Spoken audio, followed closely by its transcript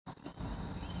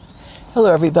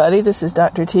Hello everybody, this is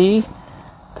Dr. T,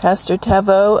 Pastor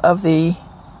Tavo of the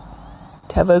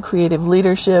Tavo Creative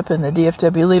Leadership and the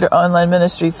DFW Leader Online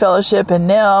Ministry Fellowship, and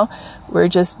now we're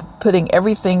just putting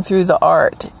everything through the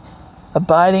art,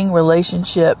 abiding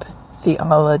relationship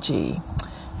theology.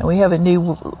 And we have a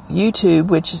new YouTube,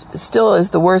 which still is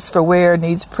the worse for wear,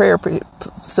 needs prayer,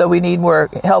 so we need more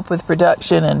help with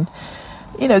production and,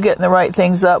 getting the right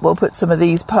things up. We'll put some of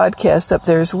these podcasts up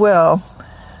there as well.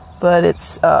 But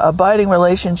it's Abiding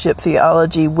Relationship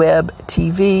Theology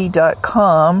webtv.com.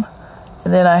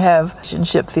 And then I have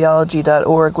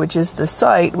relationshiptheology.org, which is the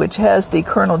site which has the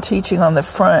kernel teaching on the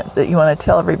front that you want to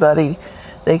tell everybody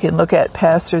they can look at,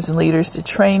 pastors and leaders, to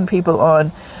train people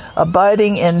on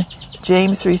abiding in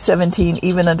James 3:17,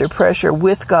 even under pressure,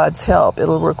 with God's help.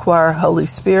 It'll require Holy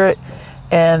Spirit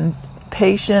and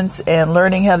patience and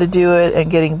learning how to do it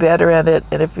and getting better at it.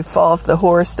 And if you fall off the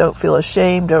horse, don't feel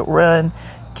ashamed, don't run.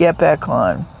 Get back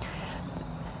on.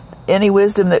 Any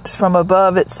wisdom that's from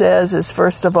above, it says, is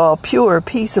first of all pure,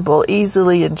 peaceable,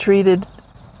 easily entreated,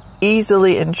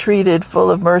 full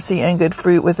of mercy and good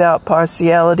fruit, without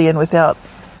partiality and without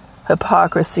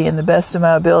hypocrisy. In the best of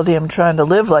my ability, I'm trying to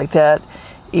live like that,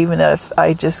 even if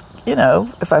I just,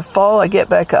 if I fall, I get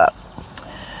back up.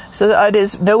 So the idea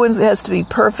is no one has to be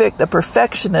perfect, a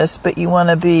perfectionist, but you want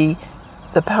to be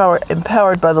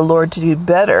empowered by the Lord to do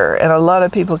better. And a lot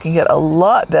of people can get a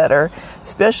lot better,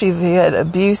 especially if you had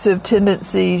abusive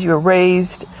tendencies, you were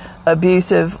raised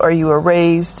abusive, or you were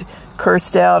raised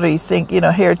cursed out, or you think,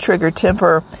 hair trigger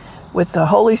temper. With the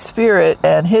Holy Spirit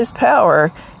and His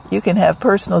power, you can have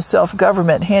personal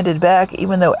self-government handed back,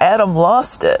 even though Adam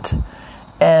lost it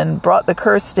and brought the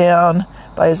curse down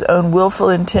by his own willful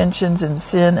intentions and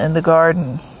sin in the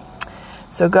garden.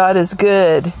 So God is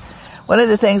good. One of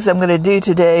the things I'm going to do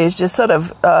today is just sort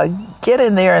of get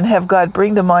in there and have God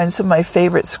bring to mind some of my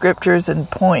favorite scriptures and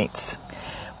points.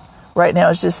 Right now I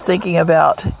was just thinking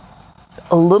about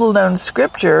a little known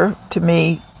scripture to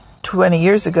me 20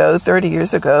 years ago, 30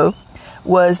 years ago,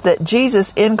 was that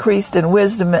Jesus increased in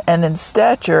wisdom and in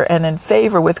stature and in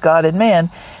favor with God and man.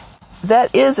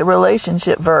 That is a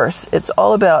relationship verse. It's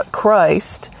all about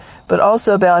Christ, but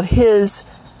also about His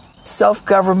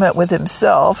self-government with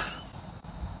Himself,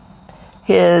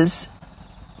 His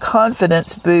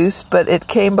confidence boost, but it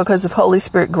came because of Holy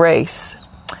Spirit grace.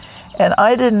 And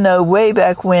I didn't know way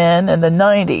back when, in the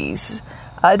 90s,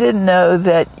 I didn't know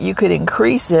that you could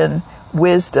increase in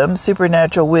wisdom,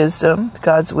 supernatural wisdom,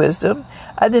 God's wisdom.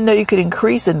 I didn't know you could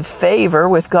increase in favor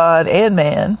with God and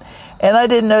man. And I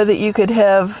didn't know that you could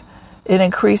have an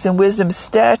increase in wisdom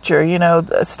stature.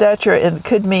 Stature, and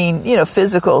could mean,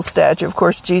 physical stature. Of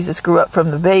course, Jesus grew up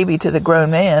from the baby to the grown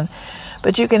man.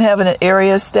 But you can have an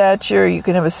area stature, you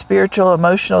can have a spiritual,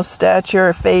 emotional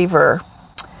stature, favor.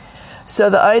 So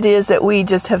the idea is that we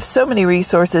just have so many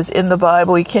resources in the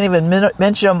Bible, we can't even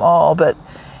mention them all, but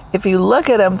if you look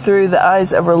at them through the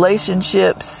eyes of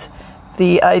relationships,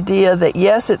 the idea that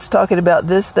yes, it's talking about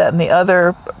this, that, and the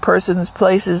other, persons,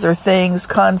 places, or things,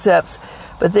 concepts,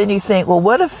 but then you think, well,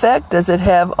 what effect does it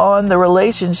have on the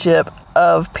relationship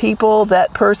of people,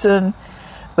 that person,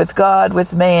 with God,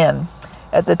 with man?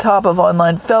 At the top of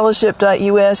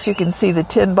onlinefellowship.us, you can see the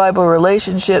 10 Bible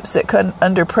relationships that come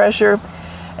under pressure.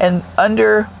 And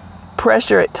under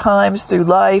pressure at times through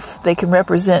life, they can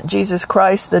represent Jesus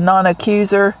Christ, the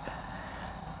non-accuser.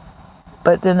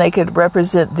 But then they could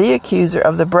represent the accuser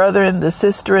of the brethren, the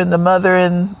sister, and the mother,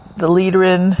 and the leader,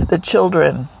 and the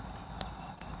children.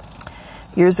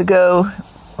 Years ago,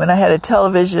 when I had a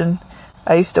television,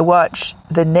 I used to watch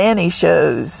the nanny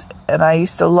shows, and I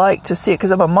used to like to see it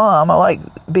because I'm a mom. I like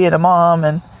being a mom,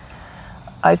 and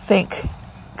I think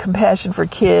compassion for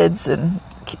kids and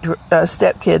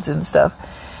stepkids and stuff.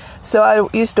 So I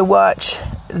used to watch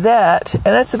that, and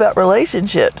that's about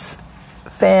relationships,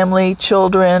 family,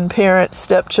 children, parents,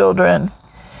 stepchildren.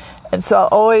 And so I'll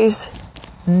always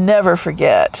never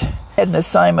forget, I had an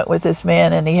assignment with this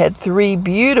man, and he had 3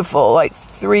 beautiful,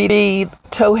 3D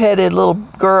toe-headed little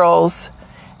girls,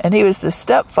 and he was the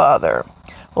stepfather.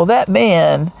 Well, that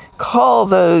man called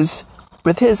those,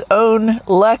 with his own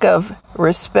lack of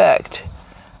respect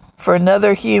for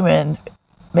another human,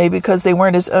 maybe because they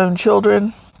weren't his own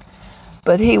children,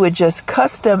 but he would just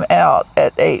cuss them out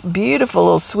at beautiful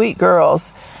little sweet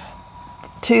girls,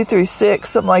 2 through 6,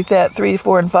 something like that, 3,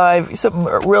 4, and 5, something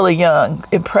really young,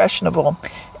 impressionable.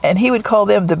 And he would call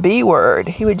them the B word.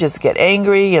 He would just get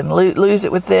angry and lose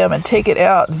it with them and take it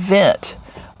out, vent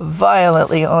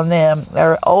violently on them.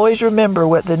 I always remember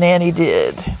what the nanny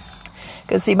did.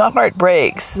 Because, see, my heart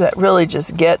breaks. That really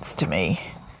just gets to me.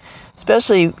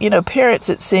 Especially, parents,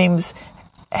 it seems,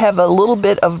 have a little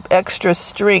bit of extra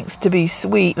strength to be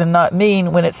sweet and not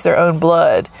mean when it's their own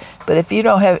blood. But if you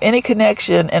don't have any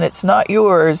connection and it's not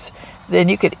yours, then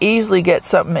you could easily get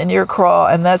something in your craw,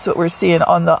 and that's what we're seeing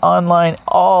on the online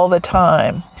all the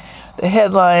time. The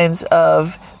headlines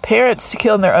of parents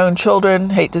killing their own children,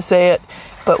 hate to say it,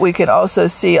 but we can also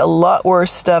see a lot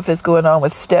worse stuff is going on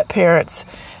with step parents.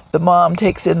 The mom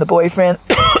takes in the boyfriend.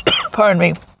 Pardon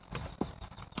me.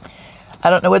 I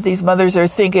don't know what these mothers are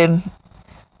thinking.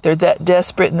 They're that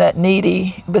desperate and that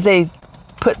needy, but they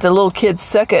put the little kids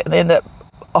second and end up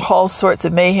all sorts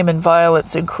of mayhem and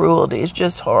violence and cruelty. It's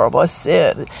just horrible. A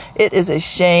sin. It is a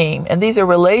shame. And these are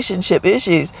relationship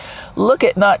issues. Look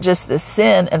at not just the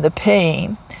sin and the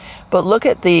pain, but look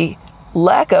at the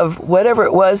lack of whatever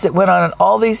it was that went on in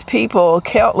all these people,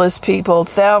 countless people,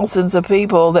 thousands of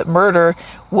people that murder,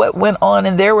 what went on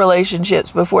in their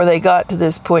relationships before they got to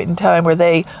this point in time where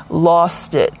they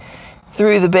lost it,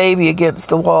 threw the baby against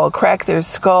the wall, cracked their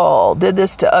skull, did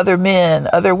this to other men,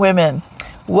 other women.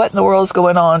 What in the world is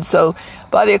going on? So,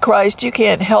 body of Christ, you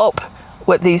can't help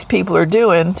what these people are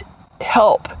doing.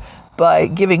 Help by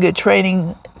giving good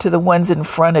training to the ones in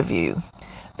front of you,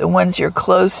 the ones you're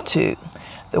close to,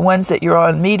 the ones that you're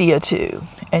on media to.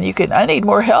 And I need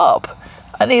more help.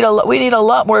 We need a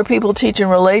lot more people teaching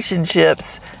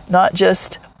relationships, not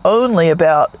just only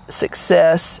about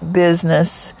success,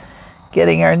 business,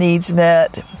 getting our needs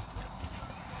met,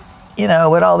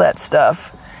 with all that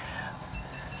stuff.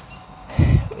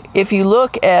 If you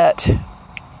look at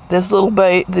this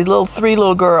the three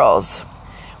little girls,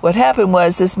 what happened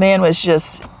was this man was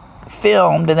just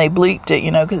filmed and they bleeped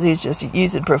it, because he's just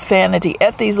using profanity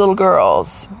at these little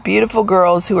girls, beautiful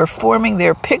girls who are forming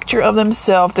their picture of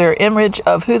themselves, their image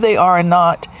of who they are and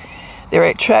not, their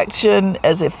attraction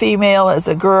as a female, as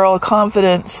a girl,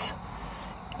 confidence.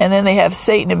 And then they have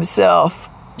Satan himself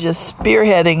just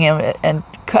spearheading him and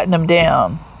cutting him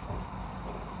down.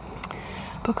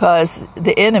 Because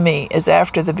the enemy is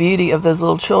after the beauty of those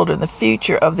little children, the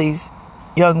future of these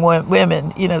young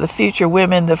women, the future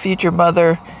women, the future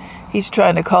mother. He's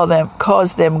trying to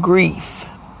cause them grief.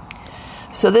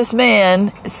 So this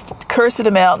man is cursing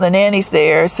him out, and the nanny's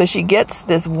there, so she gets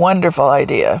this wonderful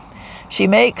idea. She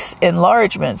makes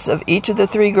enlargements of each of the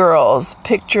three girls,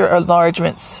 picture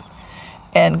enlargements,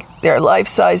 and they're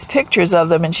life-size pictures of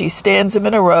them, and she stands them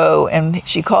in a row, and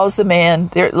she calls the man,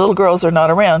 their little girls are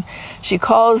not around, she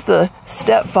calls the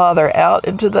stepfather out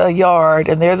into the yard,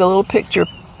 and they're the little picture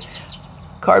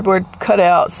cardboard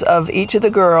cutouts of each of the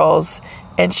girls,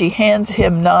 and she hands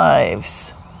him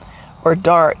knives or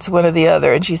darts, one or the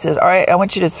other, and she says, all right, I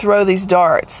want you to throw these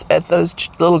darts at those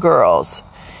little girls.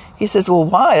 He says, well,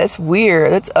 why? That's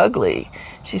weird. That's ugly.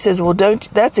 She says, well,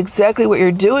 that's exactly what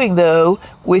you're doing, though,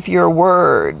 with your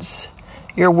words.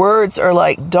 Your words are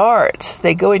like darts.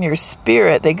 They go in your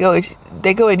spirit. They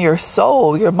go in your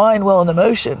soul, your mind, will, and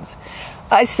emotions.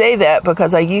 I say that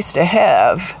because I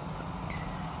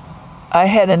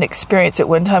had an experience at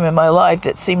one time in my life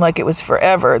that seemed like it was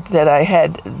forever, that I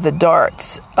had the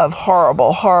darts of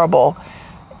horrible, horrible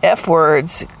F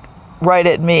words right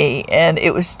at me. And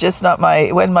it was just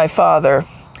it wasn't my father.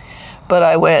 But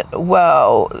I went,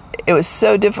 wow, it was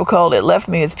so difficult. It left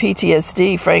me with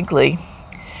PTSD, frankly.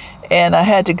 And I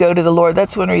had to go to the Lord.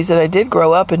 That's one reason I did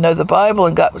grow up and know the Bible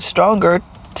and got stronger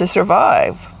to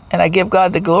survive. And I give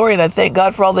God the glory, and I thank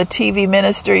God for all the TV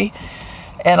ministry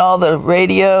and all the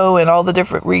radio and all the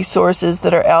different resources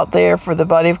that are out there for the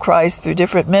body of Christ through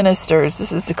different ministers.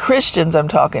 This is the Christians I'm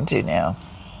talking to now.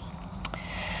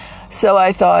 So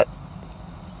I thought,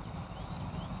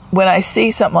 when I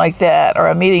see something like that, or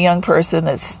I meet a young person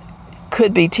that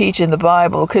could be teaching the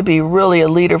Bible, could be really a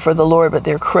leader for the Lord, but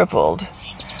they're crippled.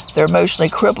 They're emotionally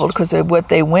crippled because of what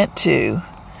they went to.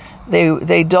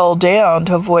 They dulled down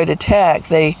to avoid attack.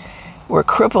 They were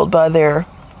crippled by their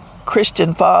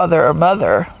Christian father or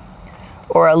mother,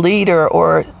 or a leader,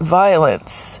 or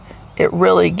violence. It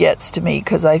really gets to me,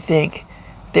 because I think,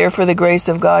 there for the grace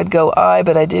of God go I,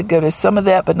 but I did go to some of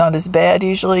that, but not as bad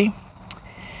usually.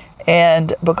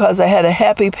 And because I had a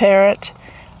happy parent,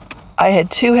 I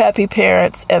had two happy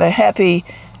parents and a happy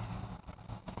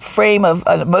frame of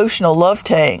an emotional love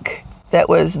tank that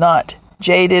was not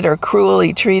jaded or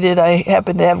cruelly treated. I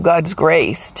happened to have God's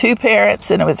grace. Two parents,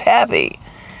 and it was happy.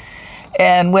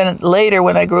 And when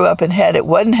I grew up and had it,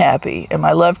 wasn't happy. And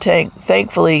my love tank,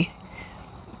 thankfully,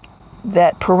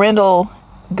 that parental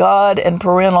God and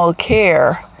parental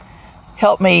care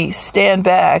helped me stand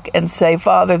back and say,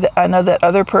 Father, I know that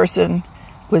other person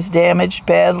was damaged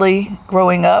badly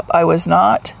growing up. I was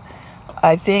not.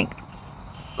 I think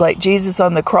like Jesus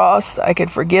on the cross, I could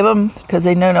forgive them because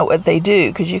they know not what they do.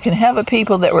 Because you can have a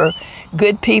people that were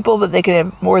good people, but they can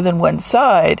have more than one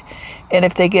side. And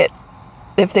if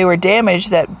they were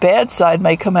damaged, that bad side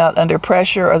may come out under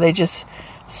pressure, or they just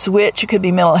switch. It could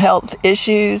be mental health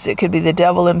issues. It could be the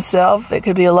devil himself. It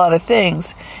could be a lot of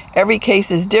things. Every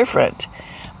case is different.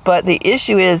 But the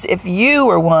issue is, if you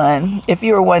are one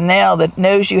now that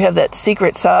knows you have that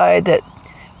secret side, that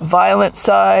violent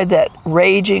side, that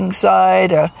raging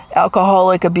side,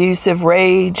 alcoholic, abusive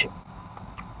rage,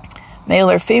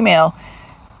 male or female,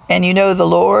 and you know the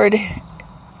Lord,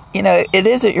 it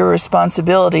isn't your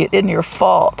responsibility. It isn't your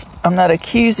fault. I'm not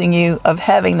accusing you of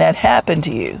having that happen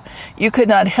to you. You could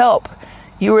not help.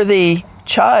 You were the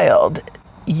child.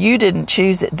 You didn't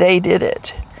choose it. They did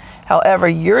it. However,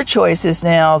 your choice is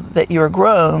now that you're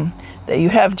grown, that you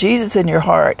have Jesus in your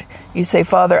heart. You say,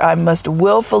 Father, I must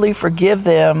willfully forgive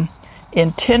them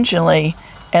intentionally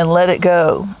and let it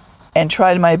go and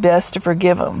try my best to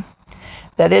forgive them.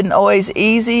 That isn't always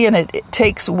easy, and it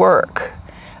takes work.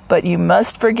 But you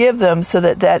must forgive them so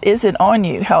that isn't on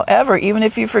you. However, even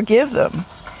if you forgive them,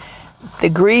 the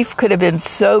grief could have been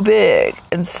so big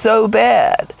and so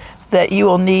bad that you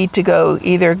will need to go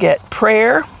either get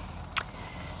prayer.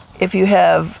 If you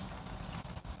have,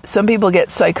 some people get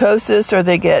psychosis or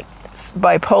they get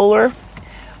bipolar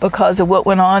because of what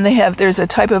went on. There's a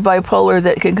type of bipolar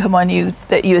that can come on you,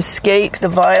 that you escape the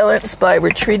violence by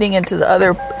retreating into the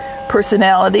other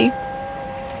personality,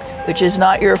 which is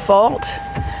not your fault.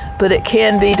 But it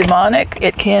can be demonic.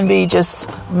 It can be just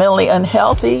mentally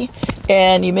unhealthy,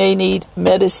 and you may need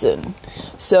medicine.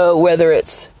 So whether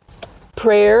it's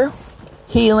prayer,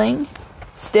 healing,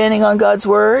 standing on God's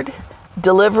word,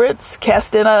 deliverance,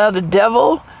 casting out a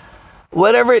devil,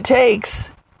 whatever it takes,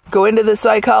 go into the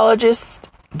psychologist,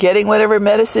 getting whatever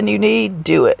medicine you need,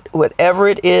 do it. Whatever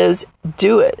it is,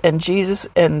 do it. And Jesus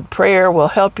and prayer will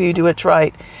help you do what's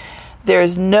right.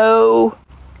 There's no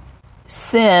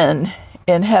sin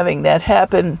in having that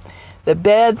happen. The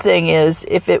bad thing is,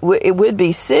 if it would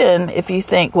be sin if you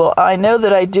think, well, I know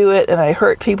that I do it and I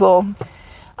hurt people.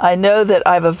 I know that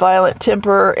I have a violent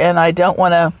temper and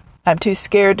I'm too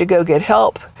scared to go get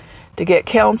help, to get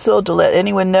counsel, to let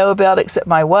anyone know about it except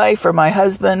my wife or my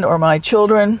husband or my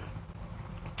children.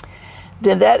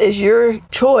 Then that is your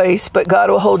choice, but God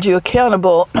will hold you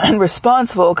accountable and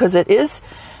responsible, because it is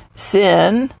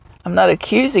sin. I'm not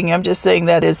accusing you. I'm just saying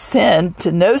that is sin.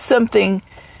 To know something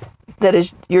that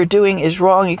is you're doing is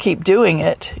wrong, you keep doing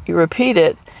it, you repeat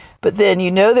it, but then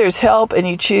there's help and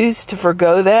you choose to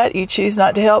forgo that. You choose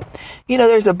not to help.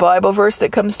 There's a Bible verse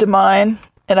that comes to mind,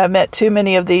 and I've met too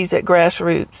many of these at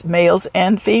Grassroots, males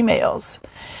and females.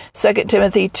 2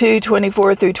 Timothy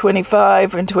 2:24 through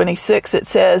 25 and 26, it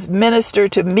says, minister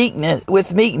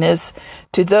with meekness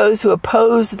to those who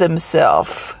oppose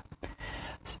themselves,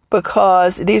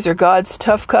 because these are God's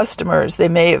tough customers. They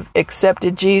may have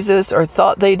accepted Jesus or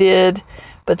thought they did,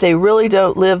 but they really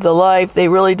don't live the life. They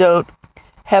really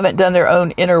haven't done their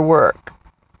own inner work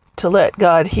to let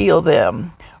God heal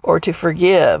them or to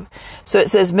forgive. So it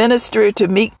says, minister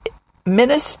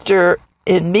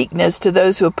in meekness to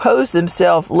those who oppose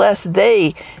themselves, lest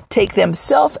they take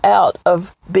themselves out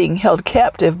of being held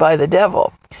captive by the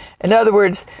devil. In other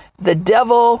words, the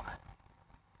devil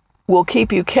will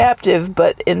keep you captive,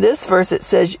 but in this verse it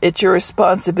says it's your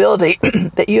responsibility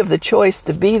that you have the choice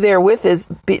to be there with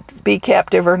be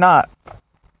captive or not.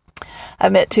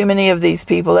 I've met too many of these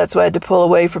people. That's why I had to pull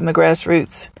away from the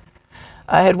Grassroots.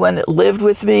 I had one that lived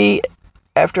with me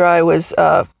after I was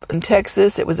in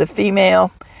Texas. It was a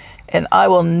female, and I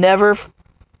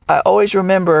always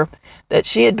remember that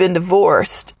she had been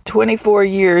divorced 24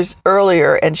 years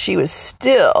earlier, and she was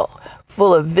still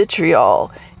full of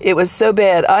vitriol. It was so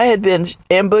bad. I had been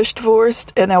ambushed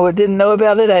divorced, and I didn't know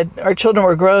about it. Our children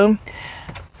were grown,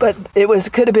 but it was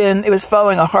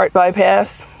following a heart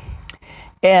bypass,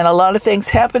 and a lot of things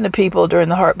happened to people during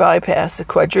the heart bypass, the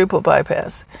quadruple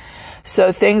bypass.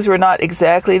 So things were not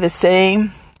exactly the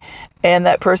same. And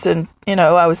that person,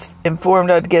 I was informed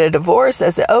I'd get a divorce. I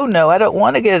said, oh no, I don't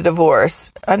want to get a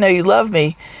divorce. I know you love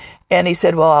me. And he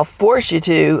said, well, I'll force you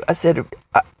to.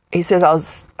 He says,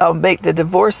 I'll make the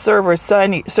divorce server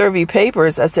serve you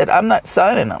papers. I said, I'm not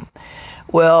signing them.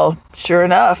 Well, sure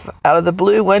enough, out of the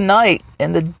blue one night,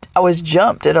 I was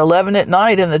jumped at 11 at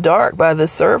night in the dark by the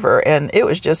server, and it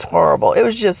was just horrible. It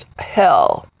was just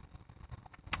hell.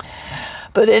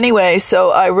 But anyway,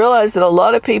 so I realized that a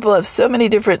lot of people have so many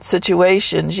different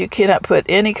situations. You cannot put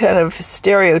any kind of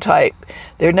stereotype.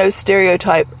 There are no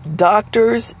stereotype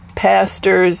doctors,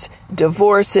 pastors,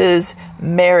 divorces,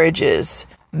 marriages,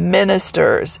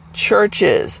 ministers,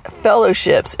 churches,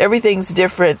 fellowships. Everything's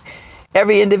different.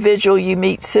 Every individual you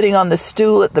meet sitting on the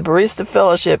stool at the Barista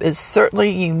Fellowship is certainly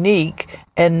unique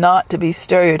and not to be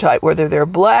stereotyped, whether they're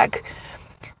black,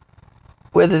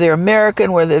 whether they're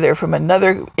American, whether they're from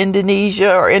another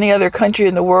Indonesia or any other country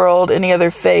in the world, any other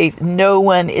faith. No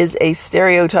one is a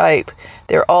stereotype.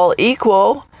 They're all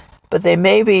equal, but they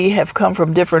maybe have come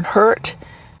from different hurt,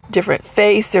 different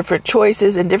faiths, different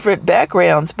choices, and different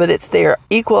backgrounds, but it's their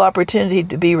equal opportunity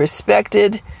to be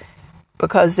respected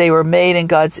because they were made in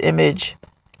God's image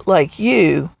like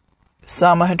you.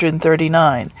 Psalm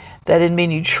 139. That didn't mean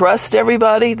you trust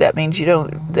everybody. That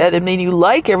didn't mean you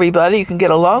like everybody. You can get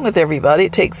along with everybody.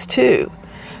 It takes two.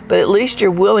 But at least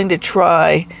you're willing to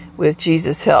try with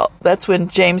Jesus' help. That's when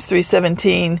James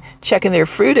 3:17, checking their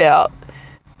fruit out,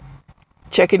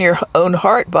 checking your own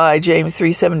heart by James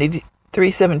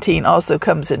 3:17 also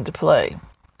comes into play.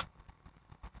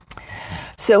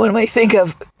 So when we think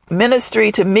of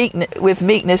ministry with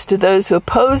meekness to those who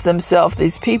oppose themselves,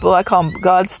 these people, I call them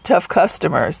God's tough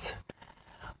customers.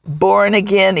 Born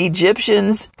again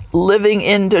Egyptians living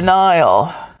in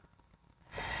denial.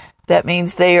 That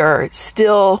means they are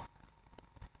still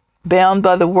bound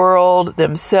by the world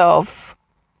themselves,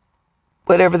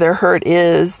 whatever their hurt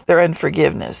is, their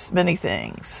unforgiveness, many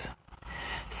things.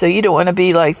 So you don't want to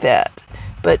be like that.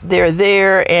 But they're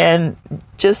there, and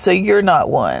just so you're not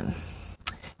one.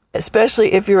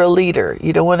 Especially if you're a leader.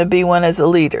 You don't want to be one as a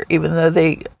leader, even though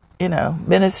they,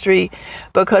 ministry,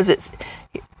 because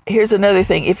here's another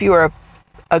thing. If you are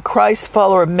a Christ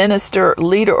follower, minister,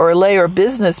 leader, or lay or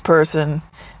business person,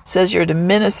 it says you're to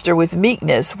minister with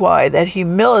meekness. Why? That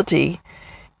humility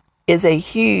is a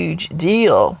huge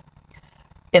deal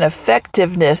in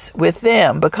effectiveness with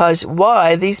them. Because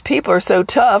why? These people are so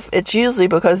tough. It's usually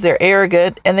because they're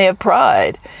arrogant and they have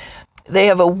pride. They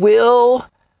have a will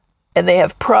and they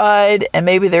have pride, and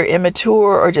maybe they're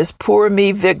immature or just poor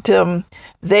me victim.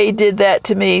 They did that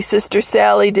to me. Sister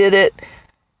Sally did it.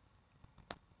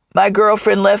 My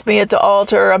girlfriend left me at the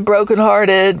altar. I'm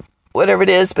brokenhearted, whatever it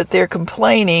is, but they're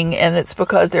complaining, and it's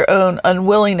because their own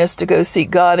unwillingness to go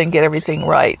seek God and get everything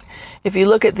right. If you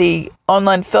look at the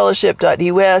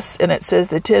onlinefellowship.us and it says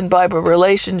the 10 Bible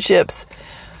relationships,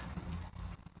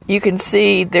 you can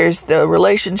see there's the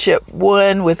relationship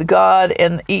one with God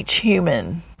and each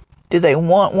human. Do they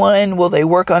want one? Will they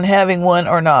work on having one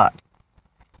or not?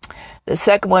 The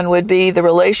second one would be the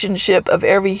relationship of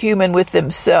every human with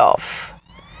themselves.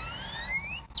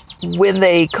 When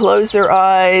they close their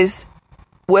eyes,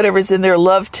 whatever's in their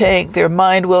love tank, their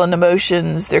mind, will, and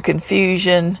emotions, their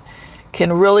confusion,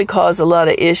 can really cause a lot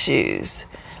of issues.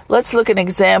 Let's look at an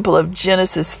example of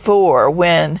Genesis 4,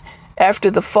 when after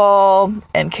the fall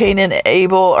and Cain and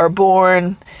Abel are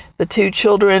born, the two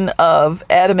children of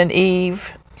Adam and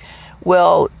Eve.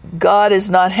 Well, God is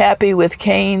not happy with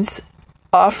Cain's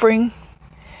offering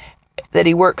that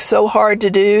he worked so hard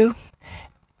to do,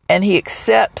 and he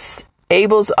accepts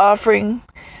Abel's offering.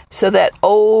 So that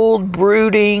old,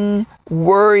 brooding,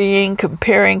 worrying,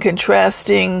 comparing,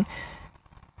 contrasting,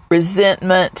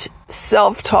 resentment,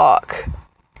 self-talk,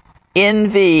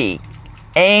 envy,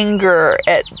 anger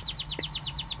at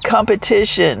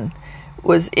competition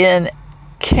was in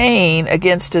Cain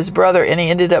against his brother, and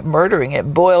he ended up murdering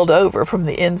it, boiled over from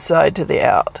the inside to the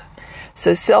out.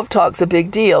 So self-talk's a big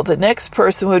deal. The next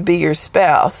person would be your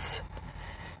spouse.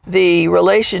 The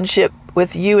relationship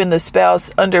with you and the spouse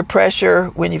under pressure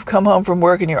when you've come home from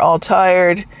work and you're all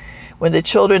tired, when the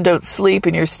children don't sleep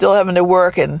and you're still having to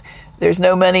work and there's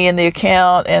no money in the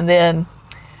account, and then,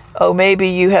 maybe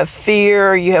you have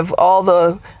fear, you have all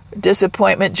the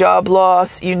disappointment, job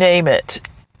loss, you name it.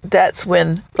 That's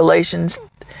when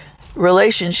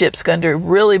relationships go under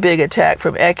really big attack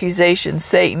from accusation,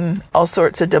 Satan, all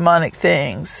sorts of demonic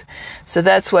things. So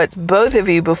that's what both of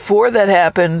you, before that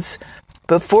happens,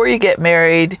 before you get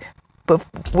married,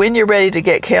 when you're ready to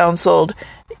get counseled,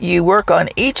 you work on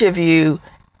each of you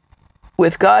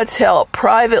with God's help,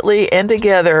 privately and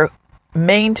together,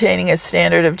 maintaining a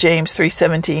standard of James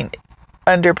 3:17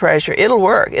 under pressure. It'll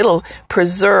work. It'll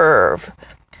preserve.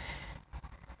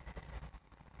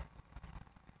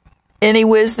 Any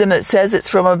wisdom that says it's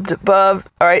from above.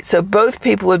 All right, so both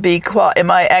people would be,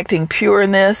 am I acting pure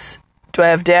in this? Do I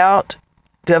have doubt?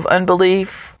 Do I have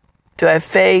unbelief? Do I have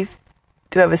faith?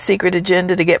 Do I have a secret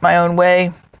agenda to get my own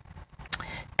way?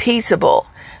 Peaceable.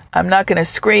 I'm not going to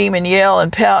scream and yell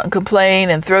and pout and complain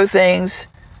and throw things.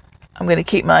 I'm going to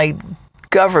keep my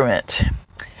government.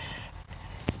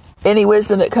 Any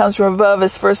wisdom that comes from above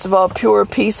is, first of all, pure,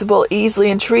 peaceable,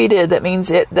 easily entreated. That means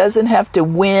it doesn't have to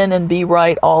win and be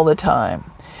right all the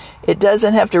time. It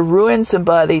doesn't have to ruin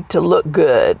somebody to look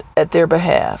good at their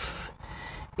behalf.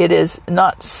 It is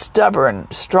not stubborn,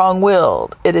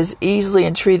 strong-willed. It is easily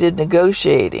entreated,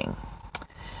 negotiating.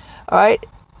 All right?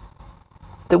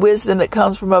 The wisdom that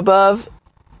comes from above,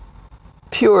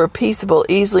 pure, peaceable,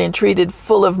 easily entreated,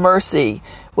 full of mercy.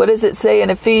 What does it say in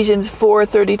Ephesians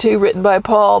 4:32, written by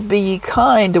Paul? Be ye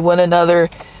kind to one another,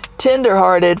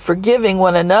 tender-hearted, forgiving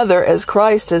one another as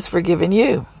Christ has forgiven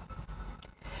you.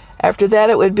 After that,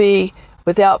 it would be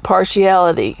without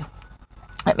partiality.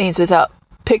 That means without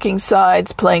picking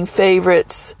sides, playing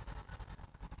favorites,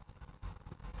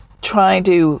 trying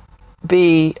to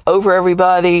be over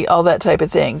everybody, all that type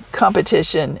of thing.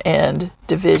 Competition and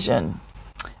division,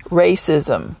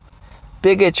 racism,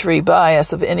 bigotry,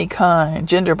 bias of any kind,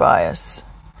 gender bias.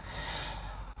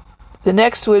 The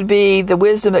next would be the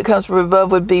wisdom that comes from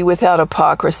above would be without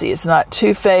hypocrisy. It's not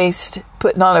two-faced,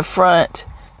 putting on a front,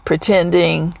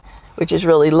 pretending, which is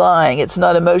really lying. It's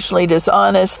not emotionally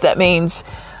dishonest. That means,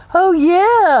 oh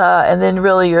yeah, and then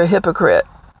really you're a hypocrite.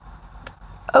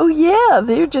 Oh yeah,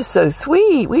 they're just so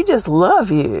sweet. We just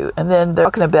love you. And then they're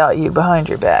talking about you behind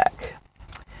your back.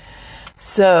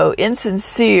 So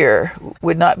insincere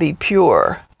would not be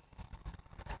pure.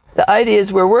 The idea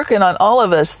is we're working on all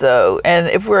of us, though, and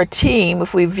if we're a team,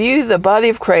 if we view the body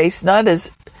of Christ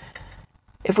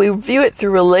if we view it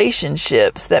through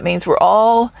relationships, that means we're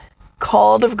all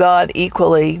called of God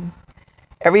equally.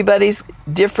 Everybody's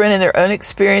different in their own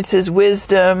experiences,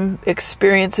 wisdom,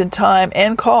 experience in time,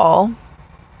 and call,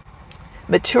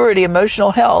 maturity,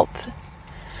 emotional health.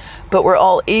 But we're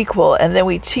all equal, and then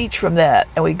we teach from that,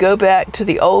 and we go back to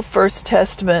the old First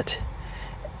Testament,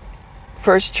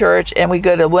 First Church, and we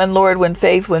go to one Lord, one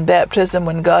faith, one baptism,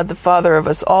 one God, the Father of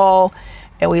us all,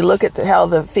 and we look at how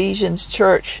the Ephesians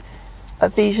Church,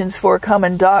 Ephesians 4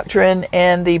 common doctrine,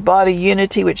 and the body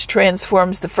unity, which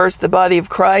transforms the body of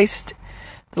Christ,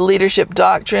 the leadership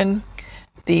doctrine,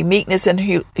 the meekness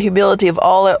and humility of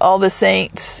all the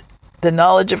saints, the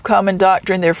knowledge of common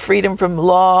doctrine, their freedom from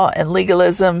law and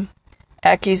legalism,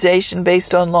 accusation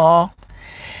based on law.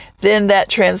 Then that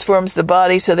transforms the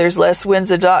body, so there's less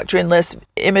winds of doctrine, less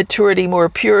immaturity, more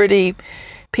purity.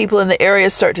 People in the area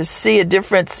start to see a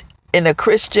difference in a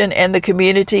Christian and the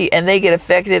community, and they get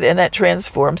affected, and that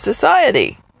transforms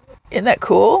society. Isn't that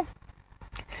cool?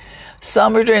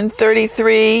 Psalm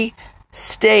 133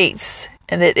 states,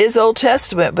 and it is Old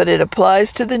Testament, but it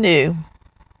applies to the New,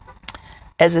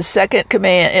 as a second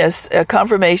command, as a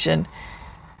confirmation.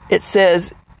 It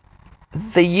says,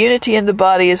 the unity in the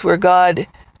body is where God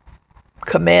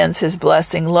commands his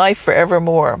blessing, life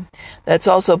forevermore. That's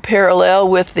also parallel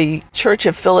with the Church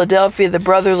of Philadelphia, the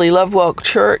Brotherly Love Walk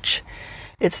Church.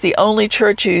 It's the only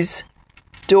church whose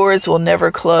doors will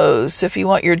never close. So if you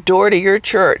want your door to your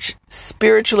church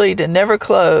spiritually to never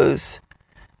close,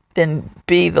 then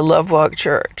be the Love Walk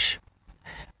Church.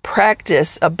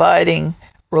 Practice abiding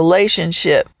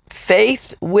relationship,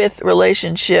 faith with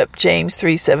relationship, James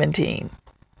 3:17.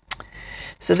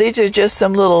 So these are just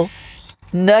some little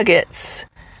nuggets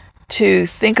to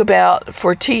think about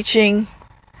for teaching,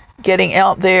 getting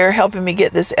out there, helping me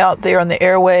get this out there on the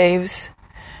airwaves,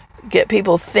 get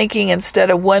people thinking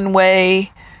instead of one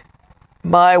way,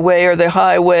 my way or the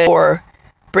highway, or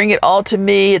bring it all to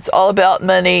me, it's all about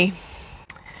money.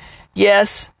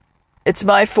 Yes, it's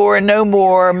my for and no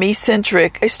more,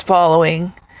 me-centric, Christ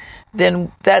following,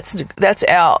 then that's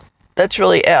out. That's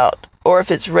really out. Or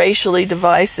if it's racially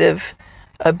divisive,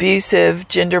 abusive,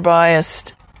 gender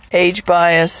biased, age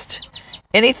biased,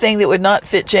 anything that would not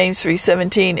fit James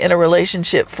 3:17 in a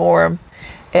relationship form,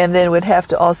 and then would have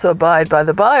to also abide by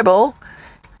the Bible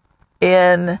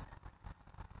in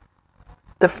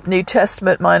the New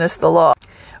Testament minus the law.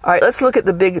 All right, let's look at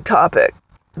the big topic.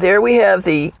 There we have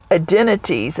the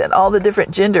identities and all the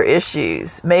different gender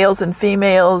issues, males and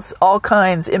females, all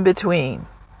kinds in between.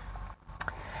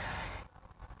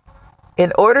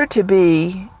 In order to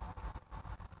be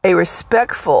a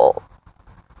respectful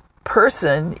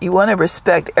person, you want to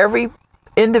respect every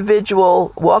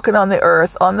individual walking on the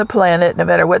earth, on the planet, no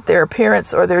matter what their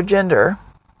appearance or their gender,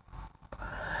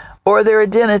 or their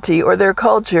identity or their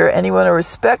culture, and you want to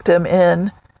respect them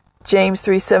in James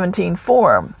 3:17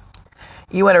 form.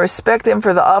 You want to respect them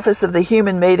for the office of the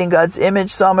human made in God's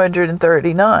image, Psalm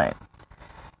 139.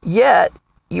 Yet,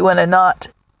 you want to not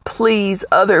please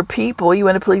other people, you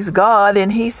want to please God,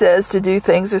 and he says to do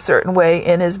things a certain way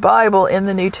in his Bible in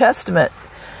the New Testament.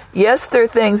 Yes, there are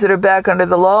things that are back under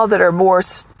the law that are more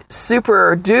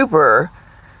super duper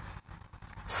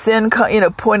sin,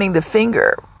 pointing the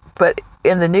finger, but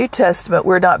in the New Testament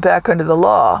we're not back under the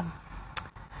law.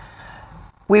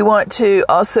 We want to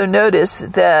also notice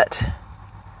that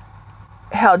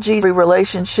how Jesus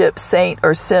relationship, saint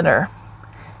or sinner,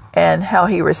 and how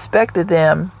he respected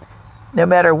them no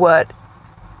matter what,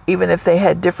 even if they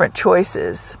had different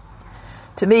choices.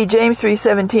 To me, James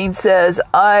 3:17 says,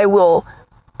 I will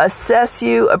assess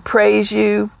you, appraise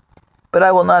you, but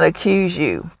I will not accuse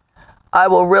you. I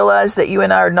will realize that you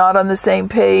and I are not on the same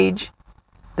page,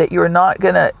 that you're not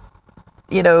going to,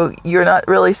 you're not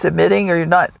really submitting, or you're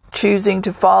not choosing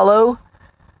to follow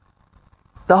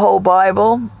the whole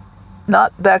Bible,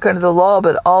 not back under the law,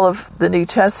 but all of the New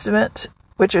Testament,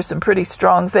 which are some pretty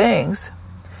strong things.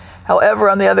 However,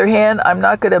 on the other hand, I'm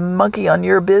not going to monkey on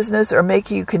your business or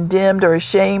make you condemned or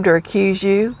ashamed or accuse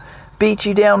you, beat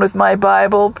you down with my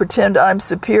Bible, pretend I'm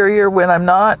superior when I'm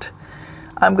not.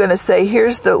 I'm going to say,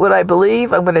 here's what I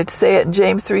believe. I'm going to say it in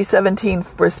James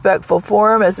 3:17 respectful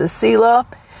form as a Selah.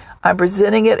 I'm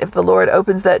presenting it if the Lord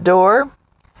opens that door,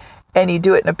 and you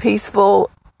do it in a peaceful,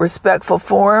 respectful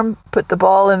form, put the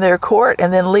ball in their court,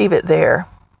 and then leave it there.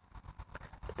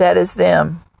 That is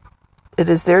them. It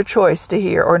is their choice to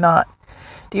hear or not.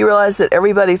 Do you realize that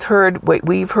everybody's heard what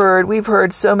we've heard? We've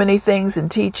heard so many things and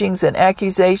teachings and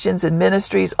accusations and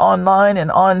ministries online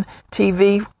and on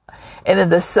TV and in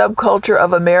the subculture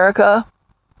of America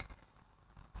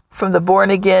from the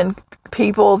born-again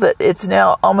people that it's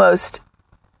now almost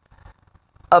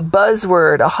a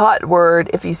buzzword, a hot word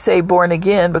if you say born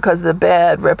again, because of the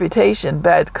bad reputation,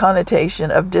 bad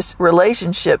connotation of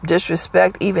relationship,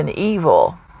 disrespect, even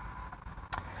evil.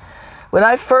 When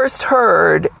I first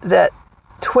heard that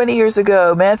 20 years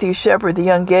ago, Matthew Shepard, the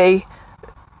young gay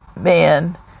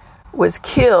man, was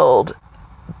killed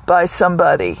by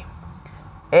somebody,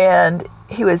 and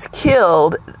he was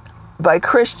killed by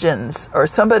Christians, or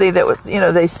somebody that was,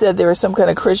 they said they were some kind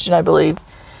of Christian, I believe.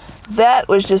 That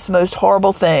was just the most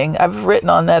horrible thing. I've written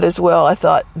on that as well. I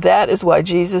thought that is why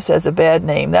Jesus has a bad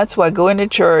name. That's why going to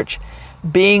church,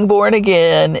 being born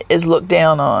again, is looked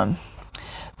down on.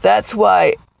 That's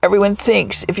why everyone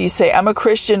thinks if you say, I'm a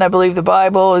Christian, I believe the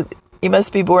Bible, you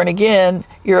must be born again,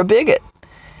 you're a bigot.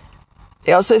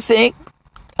 They also think,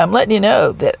 I'm letting you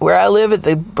know that where I live at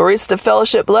the barista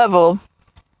fellowship level,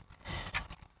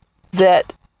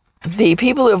 that the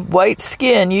people who have white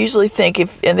skin usually think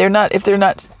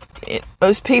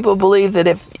most people believe that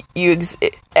if you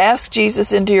ask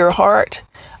Jesus into your heart,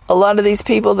 a lot of these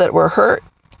people that were hurt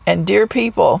and dear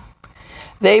people,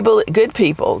 they believe, good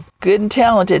people, good and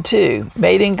talented too,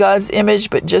 made in God's image,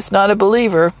 but just not a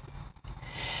believer.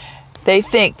 They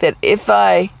think that if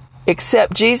I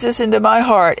accept Jesus into my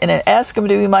heart and ask him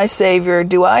to be my Savior,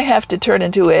 do I have to turn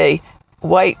into a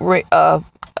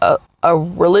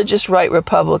religious right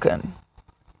Republican?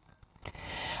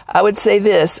 I would say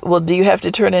this, well, do you have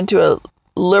to turn into a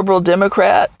liberal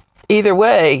Democrat? Either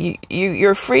way,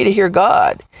 you're free to hear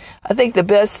God. I think the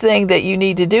best thing that you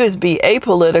need to do is be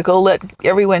apolitical, let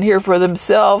everyone hear for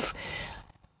themselves,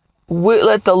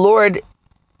 let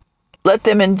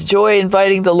them enjoy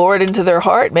inviting the Lord into their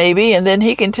heart maybe, and then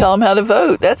he can tell them how to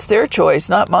vote. That's their choice,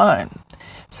 not mine.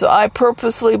 So I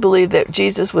purposely believe that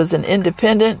Jesus was an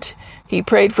independent. He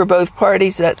prayed for both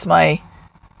parties. That's my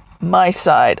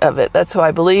side of it. That's how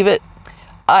I believe it.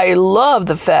 I love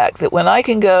the fact that when I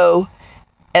can go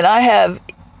and I have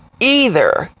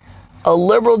either a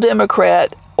liberal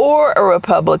Democrat or a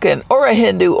Republican or a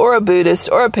Hindu or a Buddhist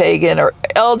or a pagan or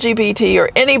LGBT or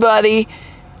anybody,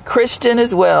 Christian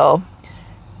as well,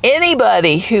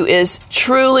 anybody who is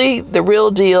truly the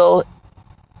real deal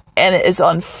and is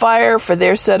on fire for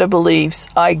their set of beliefs,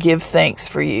 I give thanks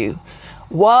for you.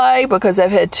 Why? Because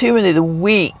I've had too many of the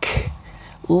weak,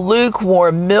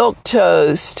 lukewarm,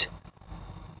 milquetoast,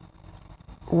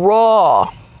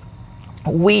 raw,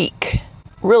 weak,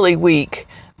 really weak,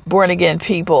 born-again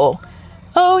people.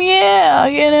 Oh, yeah,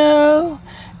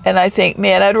 And I think,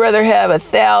 man, I'd rather have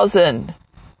 1,000.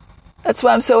 That's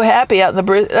why I'm so happy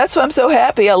that's why I'm so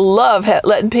happy. I love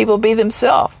letting people be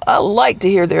themselves. I like to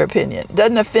hear their opinion. It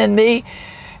doesn't offend me.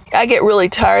 I get really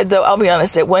tired, though. I'll be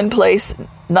honest, at one place,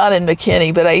 not in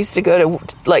McKinney, but I used to go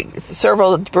to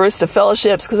several barista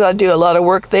fellowships because I do a lot of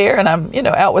work there, and I'm,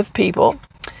 out with people.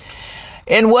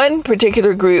 In one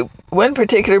particular group, one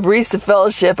particular barista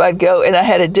fellowship, I'd go, and I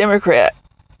had a Democrat,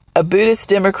 a Buddhist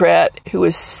Democrat, who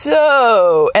was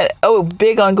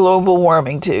big on global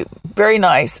warming too. Very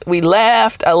nice. We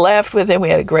laughed. I laughed with him. We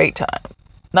had a great time.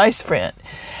 Nice friend.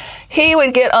 He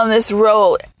would get on this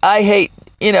roll. I hate,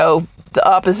 the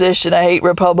opposition. I hate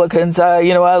Republicans. I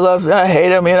hate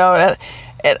them,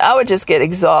 and I would just get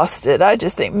exhausted. I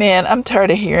just think, man, I'm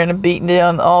tired of hearing and beating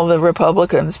down all the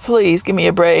Republicans. Please give me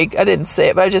a break. I didn't say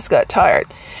it, but I just got tired.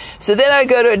 So then I'd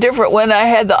go to a different one. I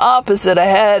had the opposite. I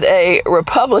had a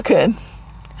Republican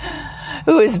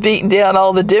who was beating down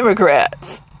all the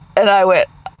Democrats. And I went,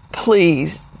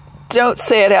 please Don't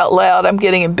say it out loud. I'm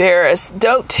getting embarrassed.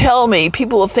 Don't tell me.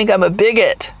 People will think I'm a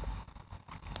bigot.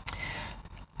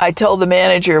 I told the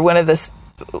manager, one of the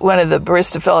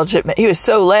barista fellowship, he was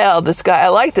so loud, this guy, I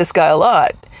like this guy a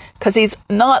lot, because he's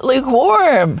not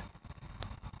lukewarm.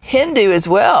 Hindu as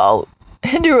well.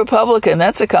 Hindu Republican,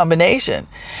 that's a combination.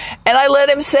 And I let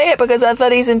him say it because I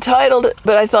thought he's entitled,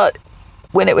 but I thought,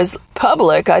 when it was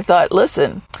public, I thought,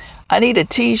 listen, I need a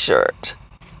t-shirt.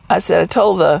 I said, I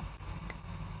told the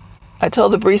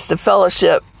barista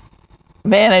fellowship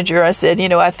manager, I said,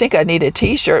 I think I need a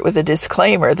t-shirt with a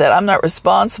disclaimer that I'm not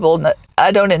responsible.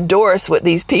 I don't endorse what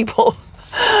these people,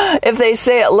 if they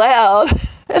say it loud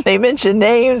and they mention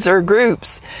names or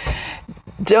groups,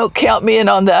 don't count me in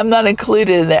on that. I'm not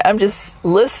included in that. I'm just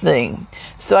listening.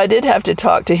 So I did have to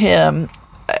talk to him,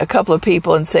 a couple of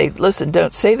people, and say, listen,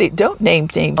 don't name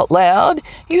names out loud.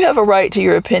 You have a right to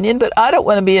your opinion, but I don't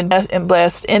want to be in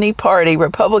blast any party,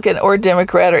 Republican or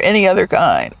Democrat or any other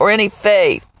kind, or any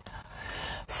faith.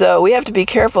 So we have to be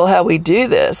careful how we do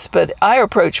this. But I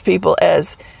approach people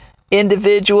as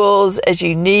individuals, as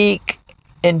unique,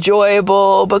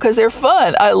 enjoyable, because they're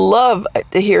fun. I love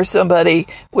to hear somebody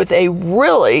with a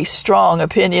really strong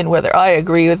opinion, whether I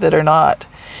agree with it or not.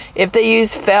 If they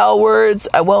use foul words,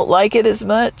 I won't like it as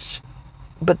much,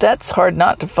 but that's hard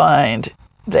not to find.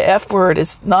 The F word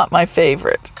is not my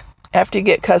favorite. After you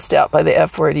get cussed out by the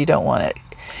F word, you don't want it.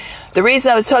 The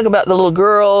reason I was talking about the little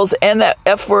girls and that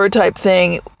F word type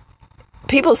thing,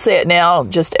 people say it now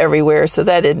just everywhere, so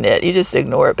that isn't it. You just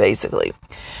ignore it, basically.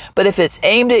 But if it's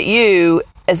aimed at you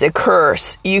as a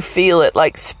curse, you feel it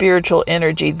like spiritual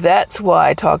energy. That's why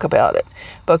I talk about it.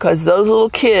 Because those little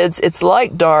kids, it's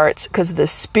like darts, because of the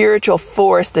spiritual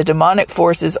force, the demonic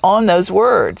force is on those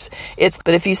words.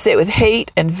 But if you say it with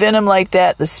hate and venom like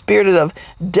that, the spirit of the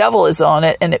devil is on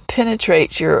it, and it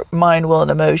penetrates your mind, will,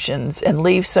 and emotions and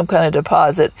leaves some kind of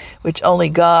deposit, which only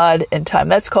God and time.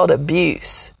 That's called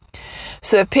abuse.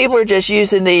 So if people are just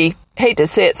using hate to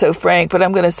say it so frank, but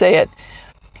I'm going to say it,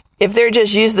 if they're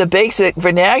just using the basic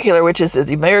vernacular, which is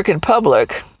the American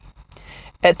public,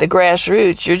 at the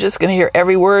grassroots, you're just going to hear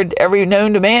every word, every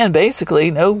known to man, basically,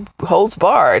 no holds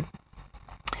barred.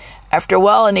 After a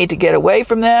while, I need to get away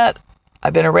from that.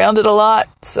 I've been around it a lot,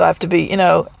 so I have to be,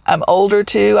 I'm older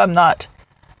too. I'm not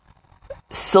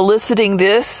soliciting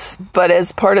this, but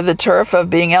as part of the turf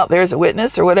of being out there as a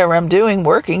witness or whatever I'm doing,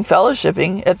 working,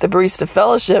 fellowshipping at the Barista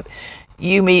Fellowship,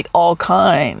 you meet all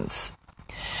kinds.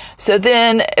 So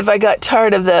then if I got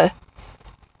tired of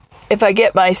if I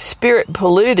get my spirit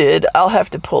polluted, I'll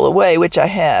have to pull away, which I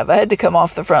have. I had to come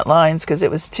off the front lines because it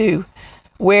was too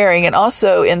wearing. And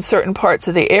also in certain parts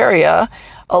of the area,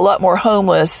 a lot more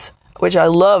homeless, which I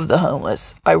love the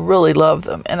homeless. I really love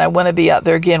them. And I want to be out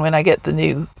there again when I get the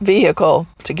new vehicle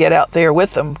to get out there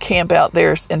with them, camp out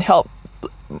there and help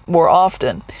more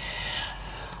often,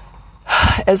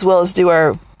 as well as do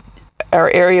our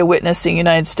area witnessing,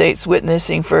 United States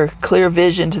witnessing for clear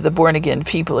vision to the born again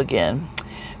people again.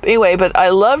 But anyway, but I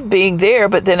loved being there,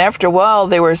 but then after a while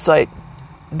they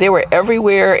were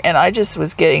everywhere, and I just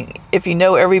was getting, if you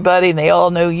know everybody and they all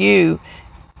know you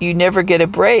never get a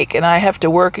break, and I have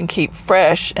to work and keep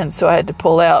fresh, and so I had to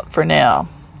pull out for now.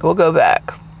 We'll go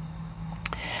back.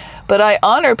 But I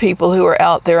honor people who are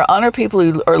out there, honor people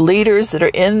who are leaders that are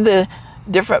in the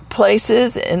different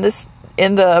places, in the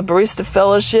barista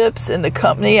fellowships, in the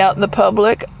company, out in the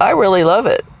public. I really love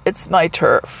it. It's my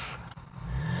turf.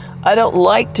 I don't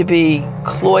like to be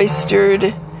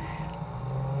cloistered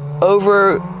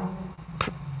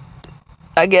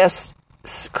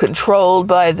controlled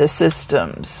by the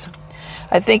systems.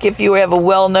 I think if you have a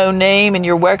well-known name and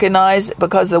you're recognized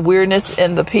because of the weirdness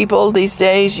in the people these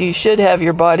days, you should have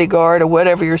your bodyguard or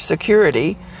whatever your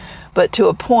security, but to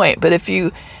a point. But if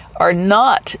you are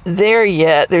not there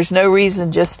yet, there's no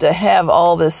reason just to have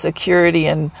all this security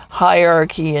and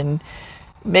hierarchy and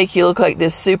make you look like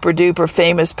this super duper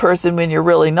famous person when you're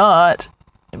really not,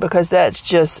 because that's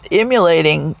just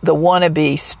emulating the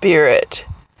wannabe spirit.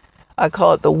 I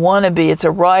call it the wannabe. It's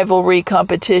a rivalry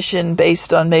competition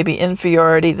based on maybe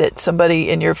inferiority that somebody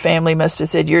in your family must have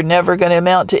said, you're never going to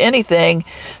amount to anything.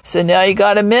 So now you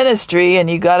got a ministry and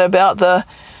you got about the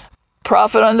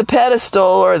prophet on the pedestal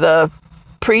or the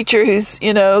preacher who's,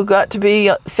 got to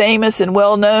be famous and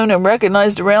well known and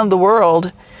recognized around the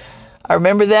world. I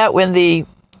remember that when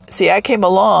I came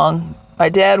along, my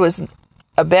dad was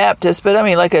a Baptist, but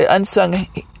like an unsung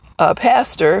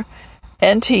pastor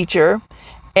and teacher.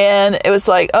 And it was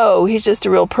like, oh, he's just a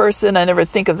real person. I never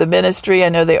think of the ministry. I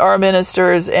know they are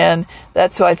ministers, and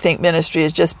that's why I think ministry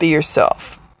is just be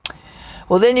yourself.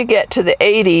 Well, then you get to the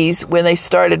 80s when they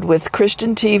started with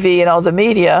Christian TV and all the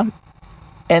media,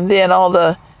 and then all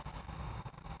the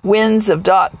winds of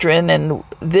doctrine, and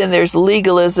then there's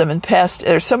legalism and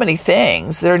there's so many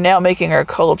things that are now making our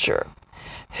culture.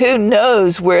 Who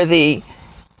knows where the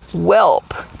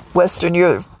whelp, Western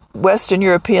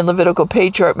European Levitical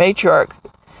patriarch, matriarch,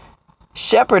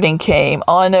 shepherding came.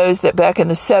 All I know is that back in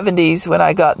the 70s when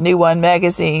I got New Wine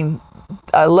Magazine,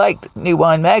 I liked New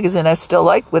Wine Magazine. I still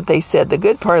liked what they said, the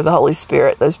good part of the Holy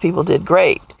Spirit. Those people did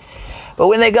great. But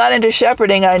when they got into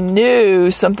shepherding, I knew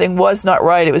something was not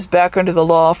right. It was back under the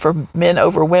law for men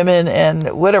over women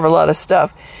and whatever, a lot of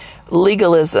stuff.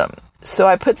 Legalism. So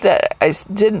I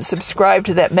didn't subscribe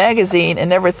to that magazine and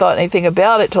never thought anything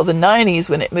about it till the 90s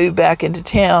when it moved back into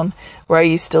town where I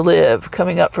used to live,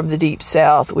 coming up from the Deep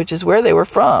South, which is where they were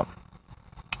from.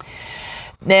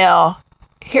 Now,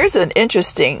 here's an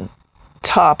interesting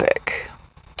topic.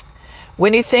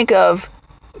 When you think of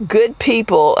good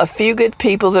people, a few good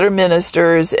people that are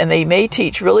ministers, and they may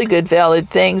teach really good, valid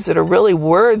things that are really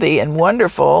worthy and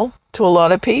wonderful to a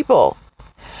lot of people.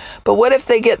 But what if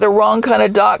they get the wrong kind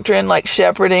of doctrine like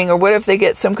shepherding, or what if they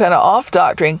get some kind of off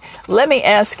doctrine? Let me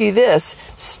ask you this,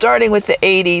 starting with the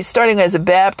 80s, starting as a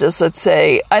Baptist, let's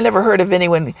say, I never heard of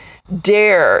anyone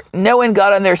no one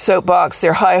got on their soapbox,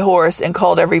 their high horse, and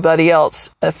called everybody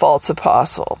else a false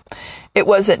apostle. It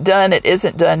wasn't done. It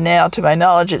isn't done now. To my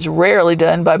knowledge, it's rarely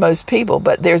done by most people,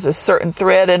 but there's a certain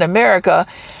thread in America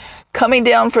coming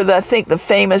down for the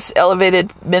famous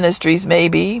elevated ministries,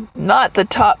 maybe. Not the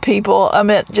top people. I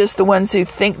meant just the ones who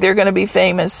think they're going to be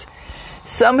famous.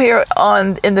 Some here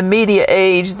in the media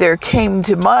age, there came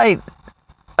to my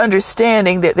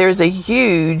understanding that there's a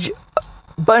huge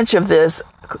bunch of this.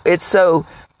 It's so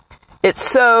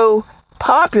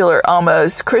popular,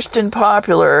 almost Christian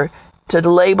popular, to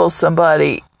label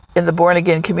somebody in the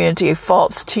born-again community a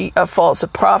false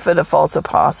prophet, a false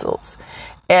apostles.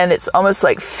 And it's almost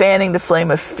like fanning the flame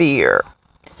of fear.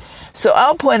 So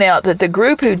I'll point out that the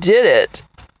group who did it,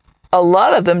 a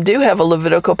lot of them do have a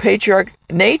Levitical patriarch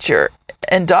nature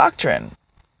and doctrine.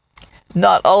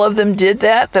 Not all of them did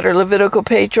that are Levitical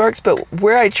patriarchs, but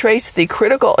where I trace the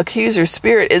critical accuser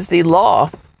spirit is the law.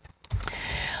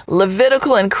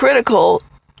 Levitical and critical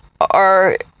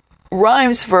are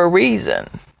rhymes for a reason.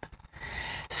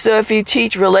 So if you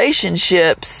teach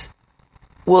relationships,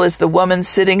 well, is the woman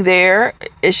sitting there?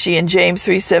 Is she in James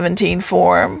 3:17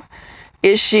 form?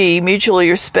 Is she mutually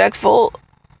respectful?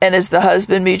 And is the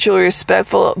husband mutually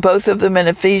respectful? Both of them in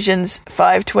Ephesians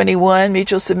 5:21,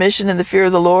 mutual submission in the fear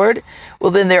of the Lord.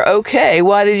 Well, then they're okay.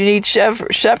 Why do you need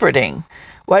shepherding?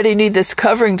 Why do you need this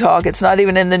covering talk? It's not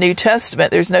even in the New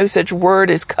Testament. There's no such word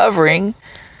as covering,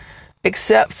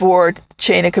 except for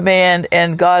chain of command,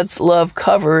 and God's love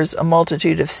covers a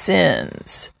multitude of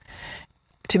sins.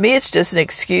 To me, it's just an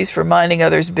excuse for minding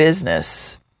others'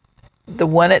 business. The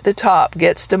one at the top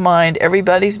gets to mind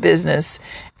everybody's business,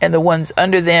 and the ones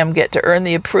under them get to earn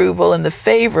the approval and the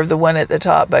favor of the one at the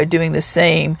top by doing the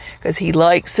same because he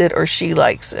likes it or she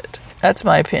likes it. That's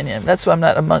my opinion. That's why I'm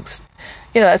not amongst,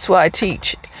 that's why I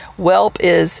teach. Whelp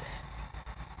is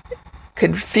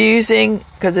confusing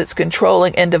because it's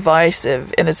controlling and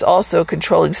divisive, and it's also a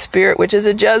controlling spirit, which is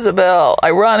a Jezebel,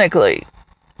 ironically,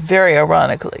 very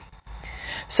ironically.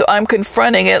 So I'm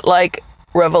confronting it like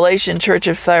Revelation Church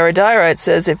of Thyatira. It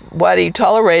says, why do you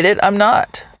tolerate it? I'm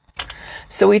not.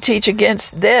 So we teach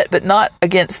against that, but not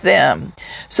against them.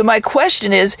 So my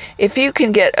question is, if you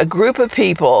can get a group of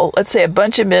people, let's say a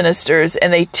bunch of ministers,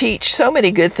 and they teach so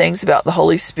many good things about the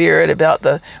Holy Spirit, about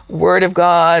the Word of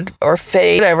God or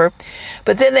faith, whatever,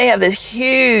 but then they have this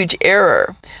huge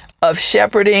error of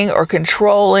shepherding or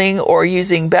controlling or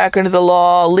using back under the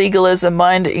law, legalism,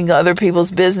 minding other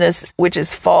people's business, which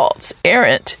is false,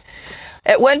 errant.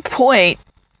 At one point,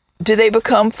 do they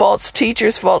become false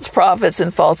teachers, false prophets,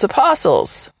 and false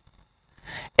apostles?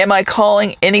 Am I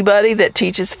calling anybody that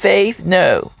teaches faith?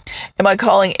 No. Am I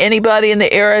calling anybody in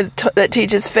the era that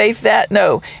teaches faith that?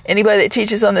 No. Anybody that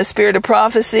teaches on the spirit of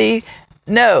prophecy?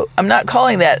 No. I'm not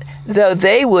calling that, though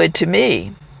they would to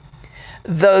me.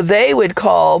 Though they would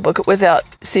call, but without,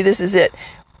 see, this is it.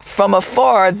 From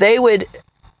afar, they would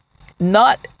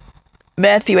not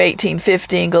Matthew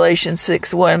 18:15, Galatians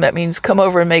 6:1. That means come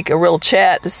over and make a real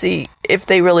chat to see if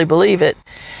they really believe it.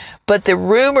 But the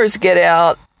rumors get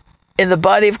out in the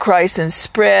body of Christ and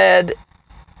spread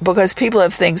because people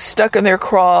have things stuck in their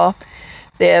craw.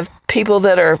 They have people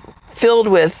that are filled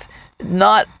with,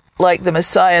 not like the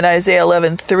Messiah in Isaiah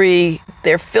 11:3.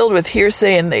 They're filled with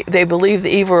hearsay and they believe the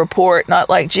evil report, not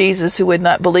like Jesus, who would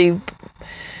not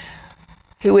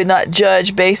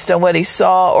judge based on what he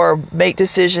saw or make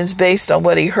decisions based on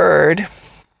what he heard.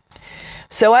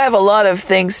 So I have a lot of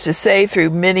things to say through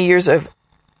many years of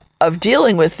of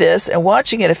dealing with this and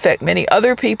watching it affect many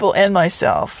other people and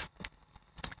myself.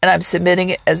 And I'm submitting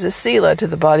it as a Selah to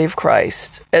the body of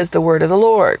Christ, as the word of the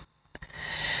Lord.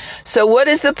 So what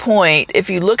is the point if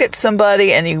you look at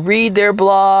somebody and you read their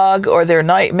blog or their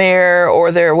nightmare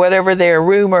or their whatever, their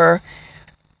rumor,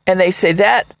 and they say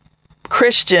that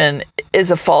Christian is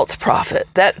a false prophet,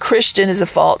 that Christian is a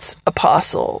false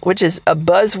apostle, which is a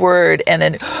buzzword,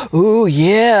 and ooh,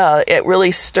 yeah, it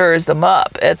really stirs them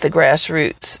up at the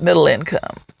grassroots, middle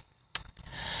income.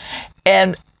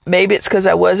 And maybe it's because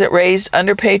I wasn't raised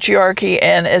under patriarchy,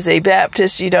 and as a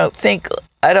Baptist, I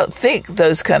don't think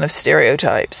those kind of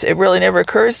stereotypes. It really never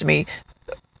occurs to me.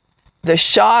 The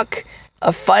shock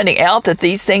of finding out that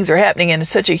these things are happening in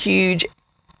such a huge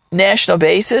national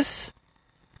basis,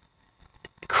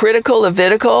 critical,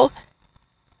 Levitical,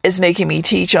 is making me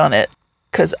teach on it,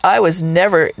 because I was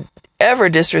never, ever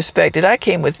disrespected. I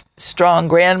came with strong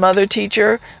grandmother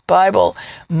teacher, Bible,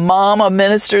 mom a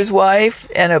minister's wife,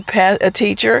 and a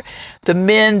teacher, the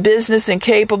men business and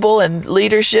capable and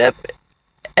leadership,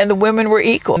 and the women were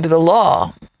equal under the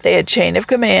law. They had chain of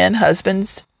command,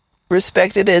 husbands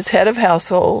respected as head of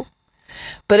household,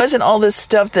 but it wasn't all this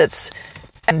stuff that's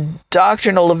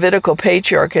doctrinal Levitical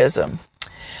patriarchism.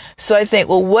 So I think,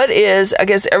 well, I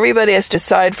guess everybody has to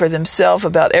decide for themselves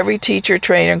about every teacher,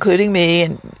 trainer, including me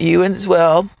and you as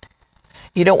well.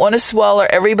 You don't want to swallow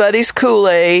everybody's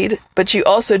Kool-Aid, but you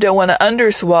also don't want to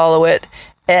underswallow it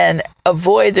and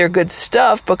avoid their good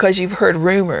stuff because you've heard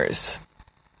rumors.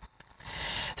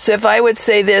 So if I would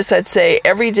say this, I'd say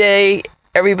every day,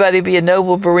 everybody be a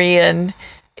noble Berean.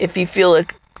 If you feel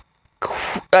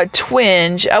a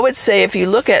twinge, I would say if you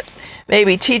look at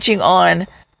maybe teaching on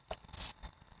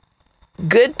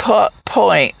good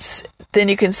points, then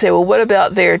you can say, well, what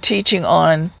about their teaching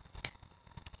on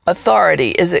authority?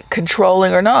 Is it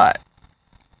controlling or not?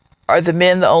 Are the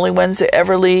men the only ones that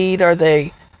ever lead? Are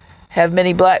they have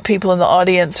many black people in the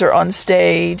audience or on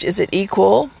stage? Is it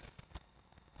equal?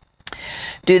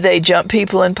 Do they jump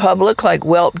people in public like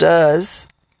Whelp does?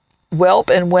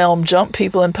 Whelp and Whelm jump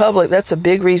people in public. That's a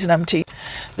big reason I'm teaching.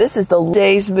 This is the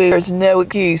day's move. There's no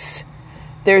excuse.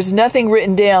 There's nothing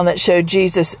written down that showed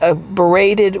Jesus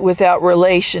berated without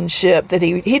relationship, that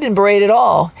he didn't berate at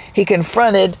all. He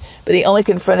confronted, but he only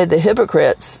confronted the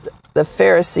hypocrites, the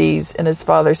Pharisees in his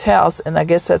Father's house, and I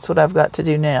guess that's what I've got to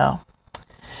do now.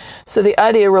 So the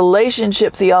idea of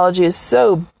relationship theology is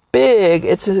so big.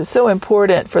 It's so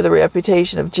important for the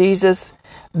reputation of Jesus,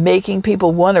 making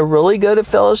people want to really go to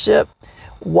fellowship.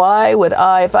 Why would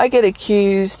if I get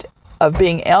accused of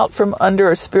being out from under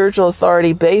a spiritual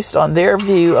authority based on their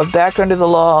view of back under the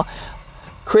law,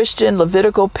 Christian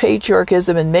Levitical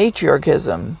patriarchism and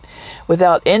matriarchism,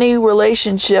 without any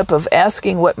relationship of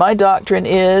asking what my doctrine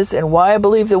is and why I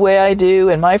believe the way I do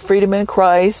and my freedom in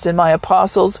Christ and my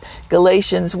apostles,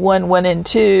 Galatians 1 and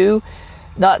 2,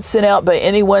 not sent out by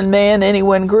any one man, any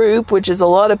one group, which is a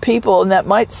lot of people, and that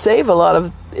might save a lot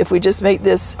of, if we just make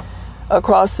this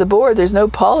across the board. There's no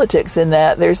politics in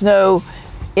that. There's no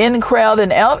in crowd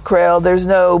and out crowd. There's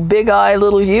no big I,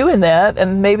 little u in that.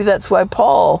 And maybe that's why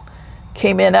Paul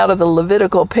came in out of the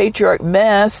Levitical patriarch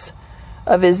mess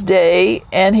of his day,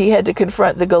 and he had to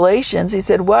confront the Galatians. He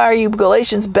said, why are you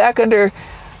Galatians back under,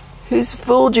 who's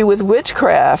fooled you with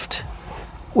witchcraft?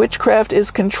 Witchcraft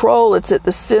is control. It's at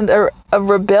the center of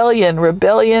rebellion.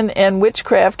 Rebellion and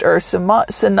witchcraft are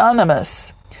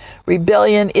synonymous.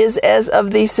 Rebellion is as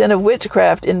of the sin of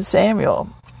witchcraft in Samuel.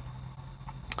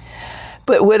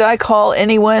 But would I call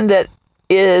anyone that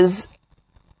is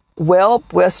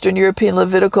Whelp, Western European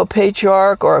Levitical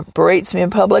patriarch, or berates me in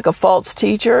public, a false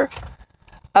teacher?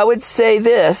 I would say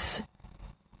this: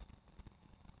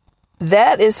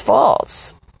 that is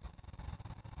false.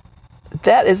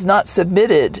 That is not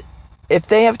submitted. If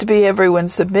they have to be everyone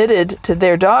submitted to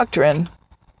their doctrine,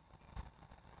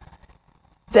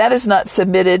 that is not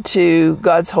submitted to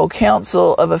God's whole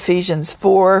counsel of Ephesians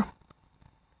 4,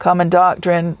 common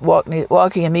doctrine,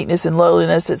 walking in meekness and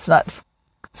lowliness. It's not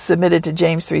submitted to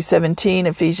James 3:17,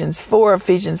 Ephesians 4,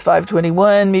 Ephesians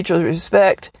 5:21, mutual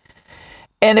respect.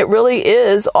 And it really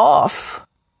is off.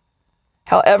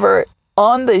 However,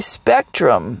 on the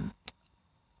spectrum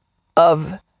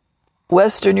of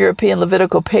Western European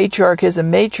Levitical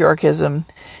patriarchism, matriarchism,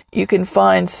 you can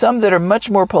find some that are much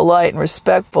more polite and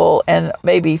respectful, and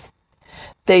maybe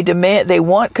they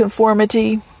want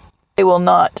conformity. They will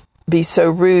not be so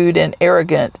rude and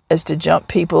arrogant as to jump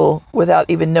people without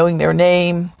even knowing their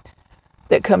name,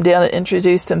 that come down and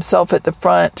introduce themselves at the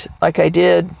front like I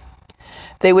did.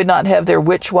 They would not have their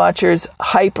witch watchers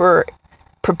hyper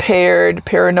prepared,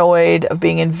 paranoid of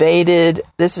being invaded.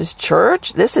 This is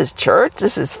church. This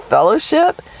is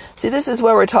fellowship. See, this is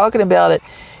why we're talking about it.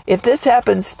 If this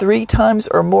happens 3 times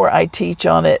or more, I teach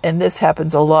on it, and this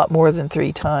happens a lot more than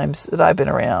 3 times that I've been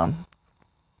around.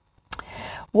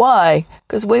 Why?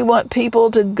 Because we want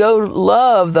people to go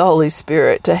love the Holy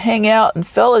Spirit, to hang out and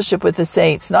fellowship with the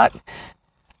saints, not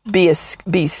be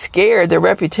scared. Their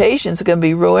reputation's going to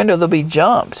be ruined or they'll be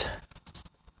jumped.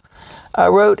 I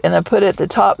wrote, and I put at the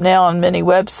top now on many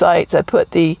websites, I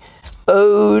put the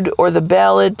ode or the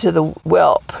ballad to the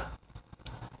whelp.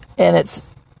 And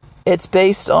it's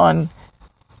based on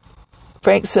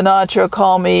Frank Sinatra,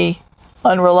 Call Me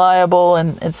Unreliable,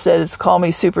 and instead it's Call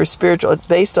Me Super Spiritual. It's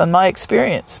based on my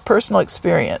experience, personal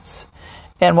experience,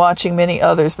 and watching many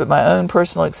others, but my own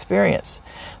personal experience.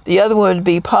 The other one would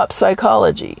be Pop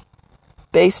Psychology,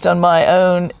 based on my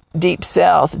own Deep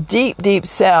South, deep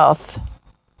South,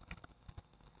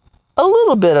 a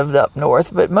little bit of up north,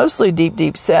 but mostly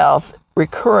deep South,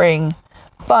 recurring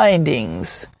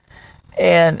findings.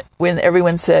 And when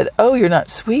everyone said, oh, you're not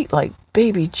sweet like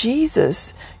baby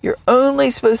Jesus, you're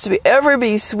only supposed to ever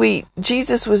be sweet.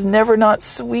 Jesus was never not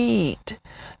sweet.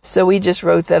 So we just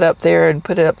wrote that up there and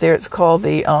put it up there. It's called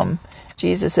the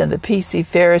Jesus and the PC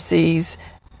Pharisees,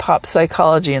 Pop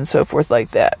Psychology, and so forth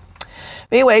like that.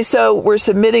 Anyway, so we're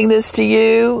submitting this to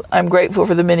you. I'm grateful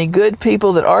for the many good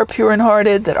people that are pure in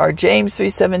hearted, that are James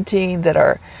 3:17, that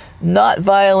are not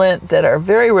violent, that are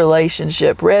very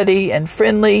relationship ready and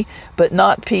friendly, but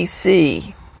not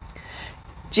PC.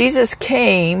 Jesus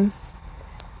came,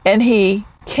 and he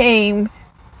came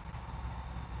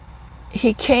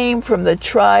from the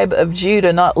tribe of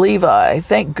Judah, not Levi.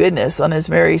 Thank goodness, on his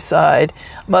Mary's side,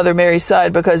 Mother Mary's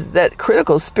side, because that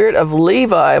critical spirit of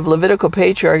Levi, of Levitical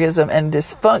patriarchism and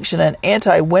dysfunction and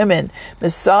anti-women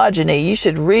misogyny, you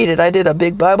should read it. I did a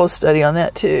big Bible study on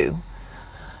that too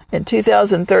in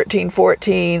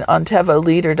 2013-14 on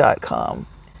TavoLeader.com.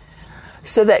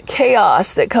 So that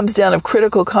chaos that comes down of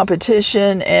critical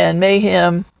competition and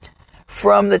mayhem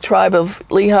from the tribe of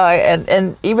Lehi,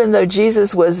 and even though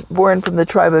Jesus was born from the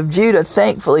tribe of Judah,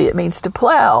 thankfully it means to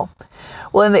plow.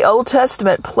 Well, in the Old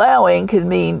Testament, plowing can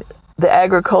mean the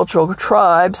agricultural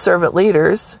tribe, servant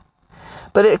leaders,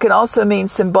 but it can also mean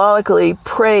symbolically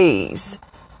praise.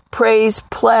 Praise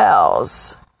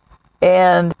plows.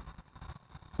 And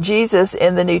Jesus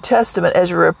in the New Testament, as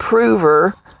a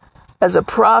reprover, as a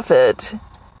prophet,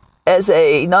 as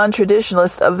a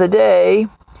non-traditionalist of the day,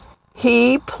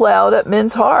 he plowed up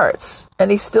men's hearts,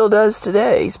 and he still does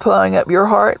today. He's plowing up your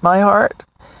heart, my heart,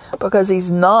 because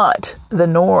he's not the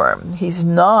norm. He's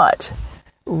not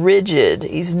rigid.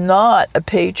 He's not a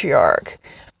patriarch.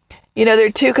 You know, there are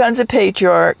 2 kinds of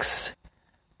patriarchs.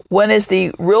 One is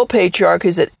the real patriarch,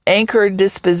 who's an anchored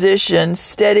disposition,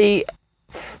 steady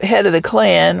head of the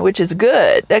clan, which is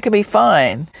good. That can be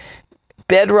fine.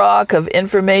 Bedrock of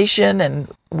information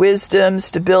and wisdom,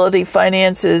 stability,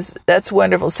 finances. That's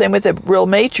wonderful. Same with the real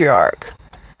matriarch.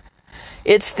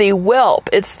 It's the whelp.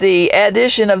 It's the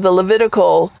addition of the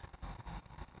Levitical,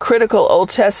 critical Old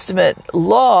Testament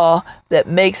law that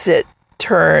makes it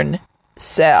turn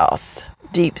south,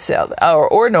 deep south,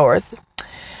 or north.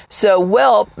 So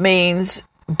whelp means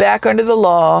back under the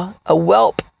law. A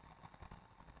whelp,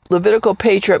 Levitical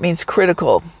patriarch, means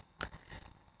critical,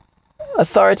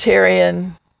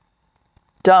 authoritarian,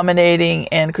 dominating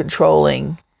and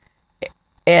controlling,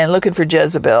 and looking for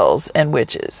Jezebels and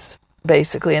witches,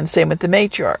 basically. And same with the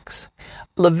matriarchs,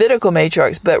 Levitical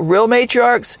matriarchs. But real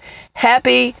matriarchs,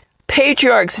 happy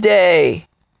Patriarchs Day.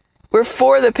 We're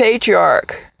for the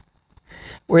patriarch.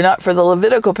 We're not for the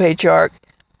Levitical patriarch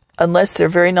unless they're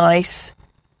very nice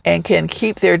and can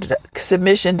keep their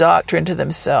submission doctrine to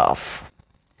themselves.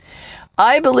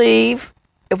 I believe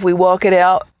if we walk it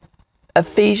out,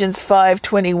 Ephesians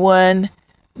 5:21,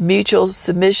 mutual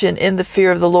submission in the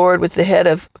fear of the Lord, with the head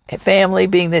of family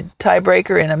being the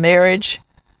tiebreaker in a marriage,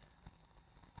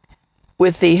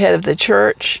 with the head of the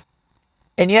church.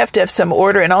 And you have to have some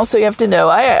order, and also you have to know,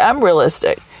 I'm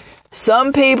realistic.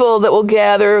 Some people that will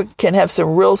gather can have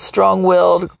some real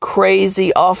strong-willed,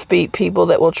 crazy, offbeat people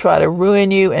that will try to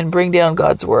ruin you and bring down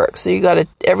God's work. So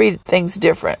everything's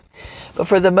different. But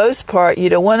for the most part, you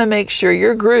don't want to make sure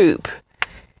your group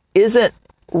isn't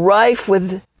rife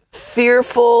with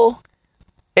fearful,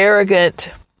 arrogant,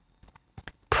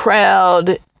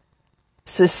 proud,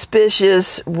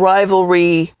 suspicious,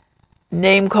 rivalry,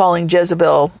 name-calling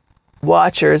Jezebel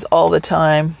watchers all the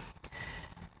time,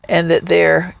 and that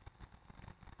they're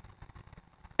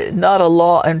not a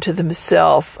law unto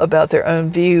themselves about their own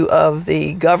view of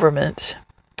the government,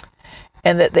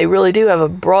 and that they really do have a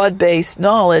broad-based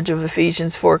knowledge of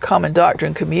Ephesians 4 common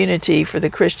doctrine community for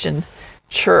the Christian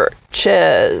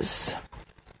churches.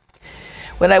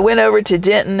 when I went over to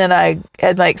Denton and I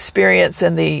had my experience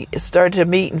and started to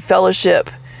meet and fellowship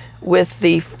with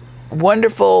the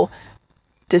wonderful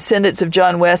descendants of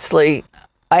John Wesley,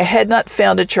 I had not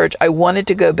found a church I wanted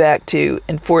to go back to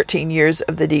in 14 years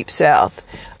of the Deep South.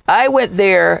 I went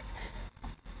there.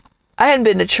 I hadn't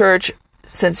been to church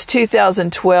since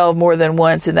 2012 more than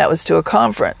once, and that was to a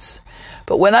conference.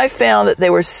 But when I found that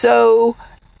they were so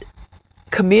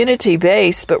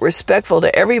community-based but respectful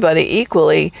to everybody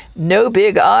equally, no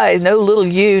big I, no little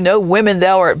you, no women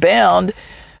thou art bound,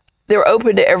 they were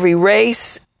open to every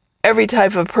race, every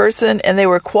type of person, and they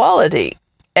were quality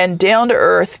and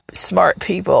down-to-earth, smart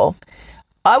people.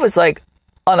 I was like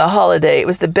on a holiday. It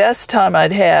was the best time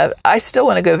I'd had. I still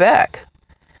want to go back.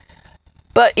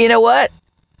 But you know what?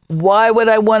 Why would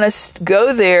I want to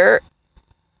go there?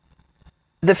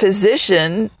 The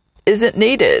physician isn't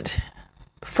needed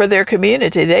for their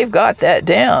community. They've got that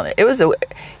down.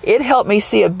 It helped me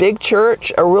see a big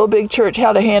church, a real big church,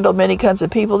 how to handle many kinds of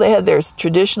people. They had their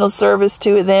traditional service,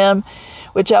 two of them,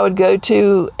 which I would go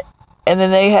to. And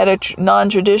then they had a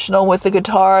non-traditional with the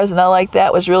guitars, and I liked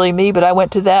that. Was really me, but I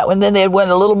went to that one. Then they had one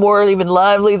a little more even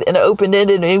lively and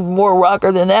open-ended and even more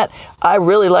rocker than that. I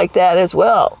really liked that as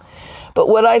well. But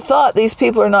what I thought, these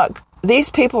people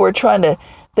were trying to,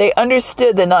 they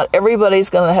understood that not everybody's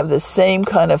going to have the same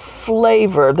kind of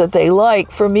flavor that they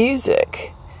like for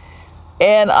music.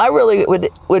 And I really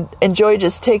would enjoy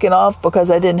just taking off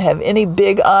because I didn't have any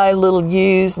big I, little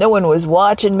U's. No one was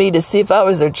watching me to see if I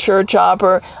was a church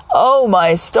hopper. Oh,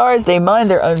 my stars, they mind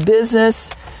their own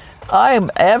business. I'm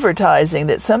advertising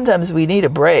that sometimes we need a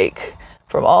break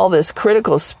from all this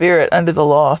critical spirit under the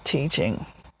law teaching.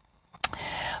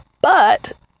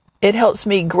 But it helps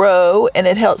me grow, and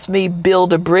it helps me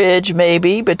build a bridge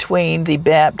maybe between the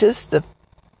Baptist, the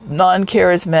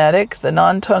non-charismatic, the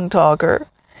non-tongue talker,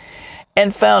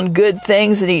 and found good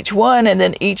things in each one, and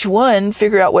then each one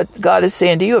figure out what God is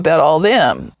saying to you about all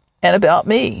them, and about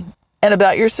me, and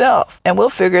about yourself. And we'll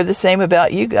figure the same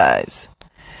about you guys,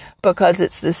 because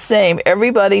it's the same.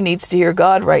 Everybody needs to hear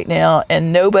God right now,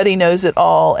 and nobody knows it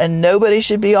all, and nobody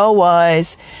should be all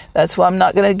wise. That's why I'm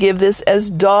not going to give this as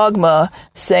dogma,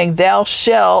 saying thou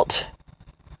shalt,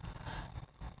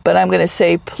 but I'm going to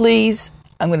say, please,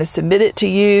 I'm going to submit it to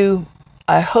you.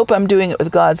 I hope I'm doing it with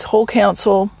God's whole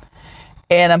counsel.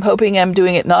 And I'm hoping I'm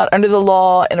doing it not under the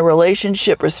law, in a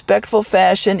relationship, respectful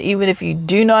fashion, even if you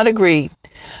do not agree.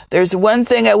 There's one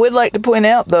thing I would like to point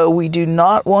out, though. We do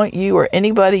not want you or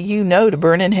anybody you know to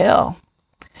burn in hell.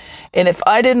 And if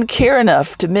I didn't care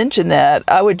enough to mention that,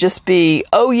 I would just be,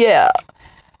 oh yeah,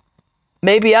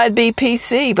 maybe I'd be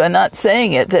PC by not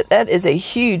saying it. That is a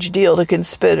huge deal to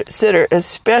consider,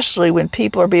 especially when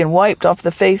people are being wiped off the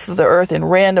face of the earth in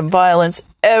random violence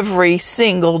every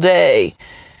single day.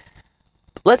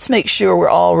 Let's make sure we're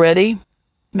all ready.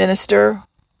 Minister,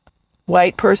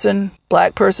 white person,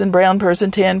 black person, brown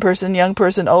person, tan person, young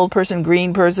person, old person,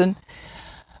 green person.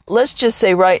 Let's just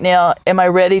say right now, am I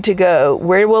ready to go?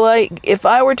 If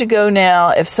I were to go now,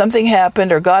 if something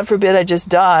happened, or God forbid I just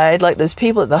died, like those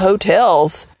people at the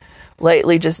hotels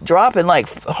lately just dropping like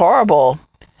horrible,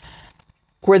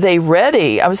 were they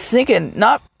ready? I was thinking,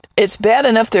 it's bad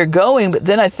enough they're going, but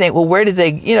then I think, well, where did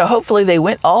they, hopefully they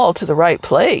went all to the right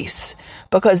place.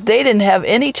 Because they didn't have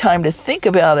any time to think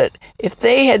about it. If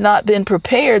they had not been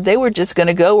prepared, they were just going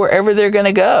to go wherever they're going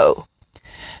to go.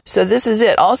 So this is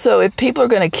it. Also, if people are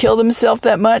going to kill themselves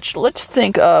that much, let's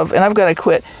think of, and I've got to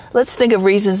quit, let's think of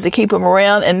reasons to keep them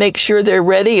around and make sure they're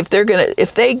ready. If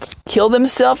they kill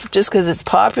themselves just because it's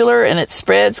popular and it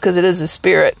spreads because it is a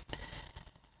spirit,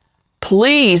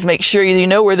 please make sure you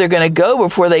know where they're going to go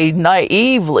before they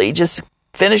naively just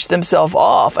finish themselves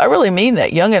off. I really mean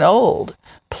that, young and old.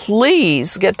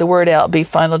 Please get the word out. Be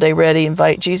final day ready.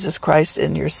 Invite Jesus Christ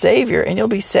in your Savior, and you'll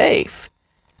be safe.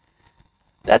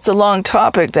 That's a long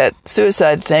topic, that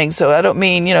suicide thing. So I don't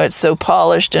mean, it's so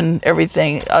polished and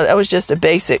everything. That was just a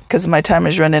basic because my time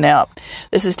is running out.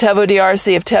 This is Tevo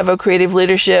DRC of Tevo Creative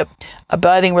Leadership,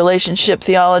 Abiding Relationship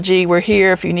Theology. We're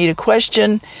here. If you need a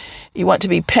question, you want to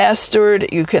be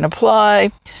pastored, you can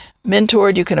apply.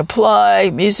 Mentored, you can apply.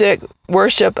 Music,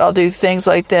 worship, I'll do things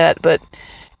like that. But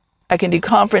I can do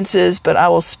conferences, but I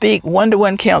will speak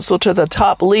one-to-one counsel to the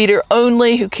top leader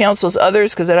only who counsels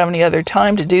others, because I don't have any other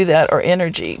time to do that or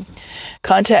energy.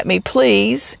 Contact me,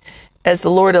 please, as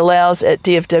the Lord allows, at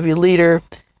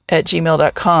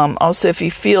dfwleader@gmail.com. Also, if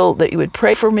you feel that you would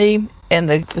pray for me and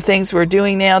the things we're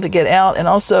doing now to get out, and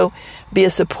also be a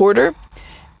supporter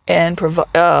and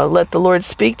let the Lord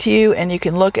speak to you, and you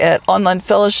can look at online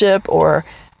fellowship or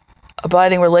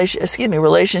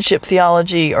relationship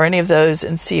theology or any of those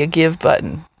and see a give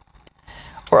button.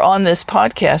 or on this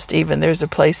podcast even, there's a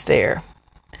place there.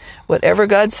 Whatever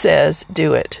God says,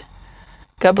 do it.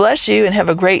 God bless you and have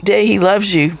a great day. He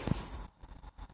loves you.